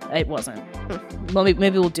that. It wasn't. Well,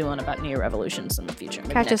 maybe we'll do one about New Year revolutions in the future.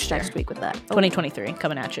 Maybe Catch us year. next week with that. 2023,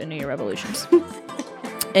 coming at you, New Year revolutions.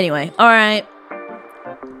 Anyway, all right.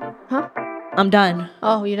 Huh? I'm done.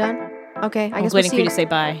 Oh, you done? Okay. I I was guess waiting we'll for you see to say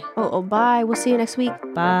bye. Oh, bye. We'll see you next week.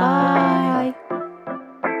 Bye. Bye.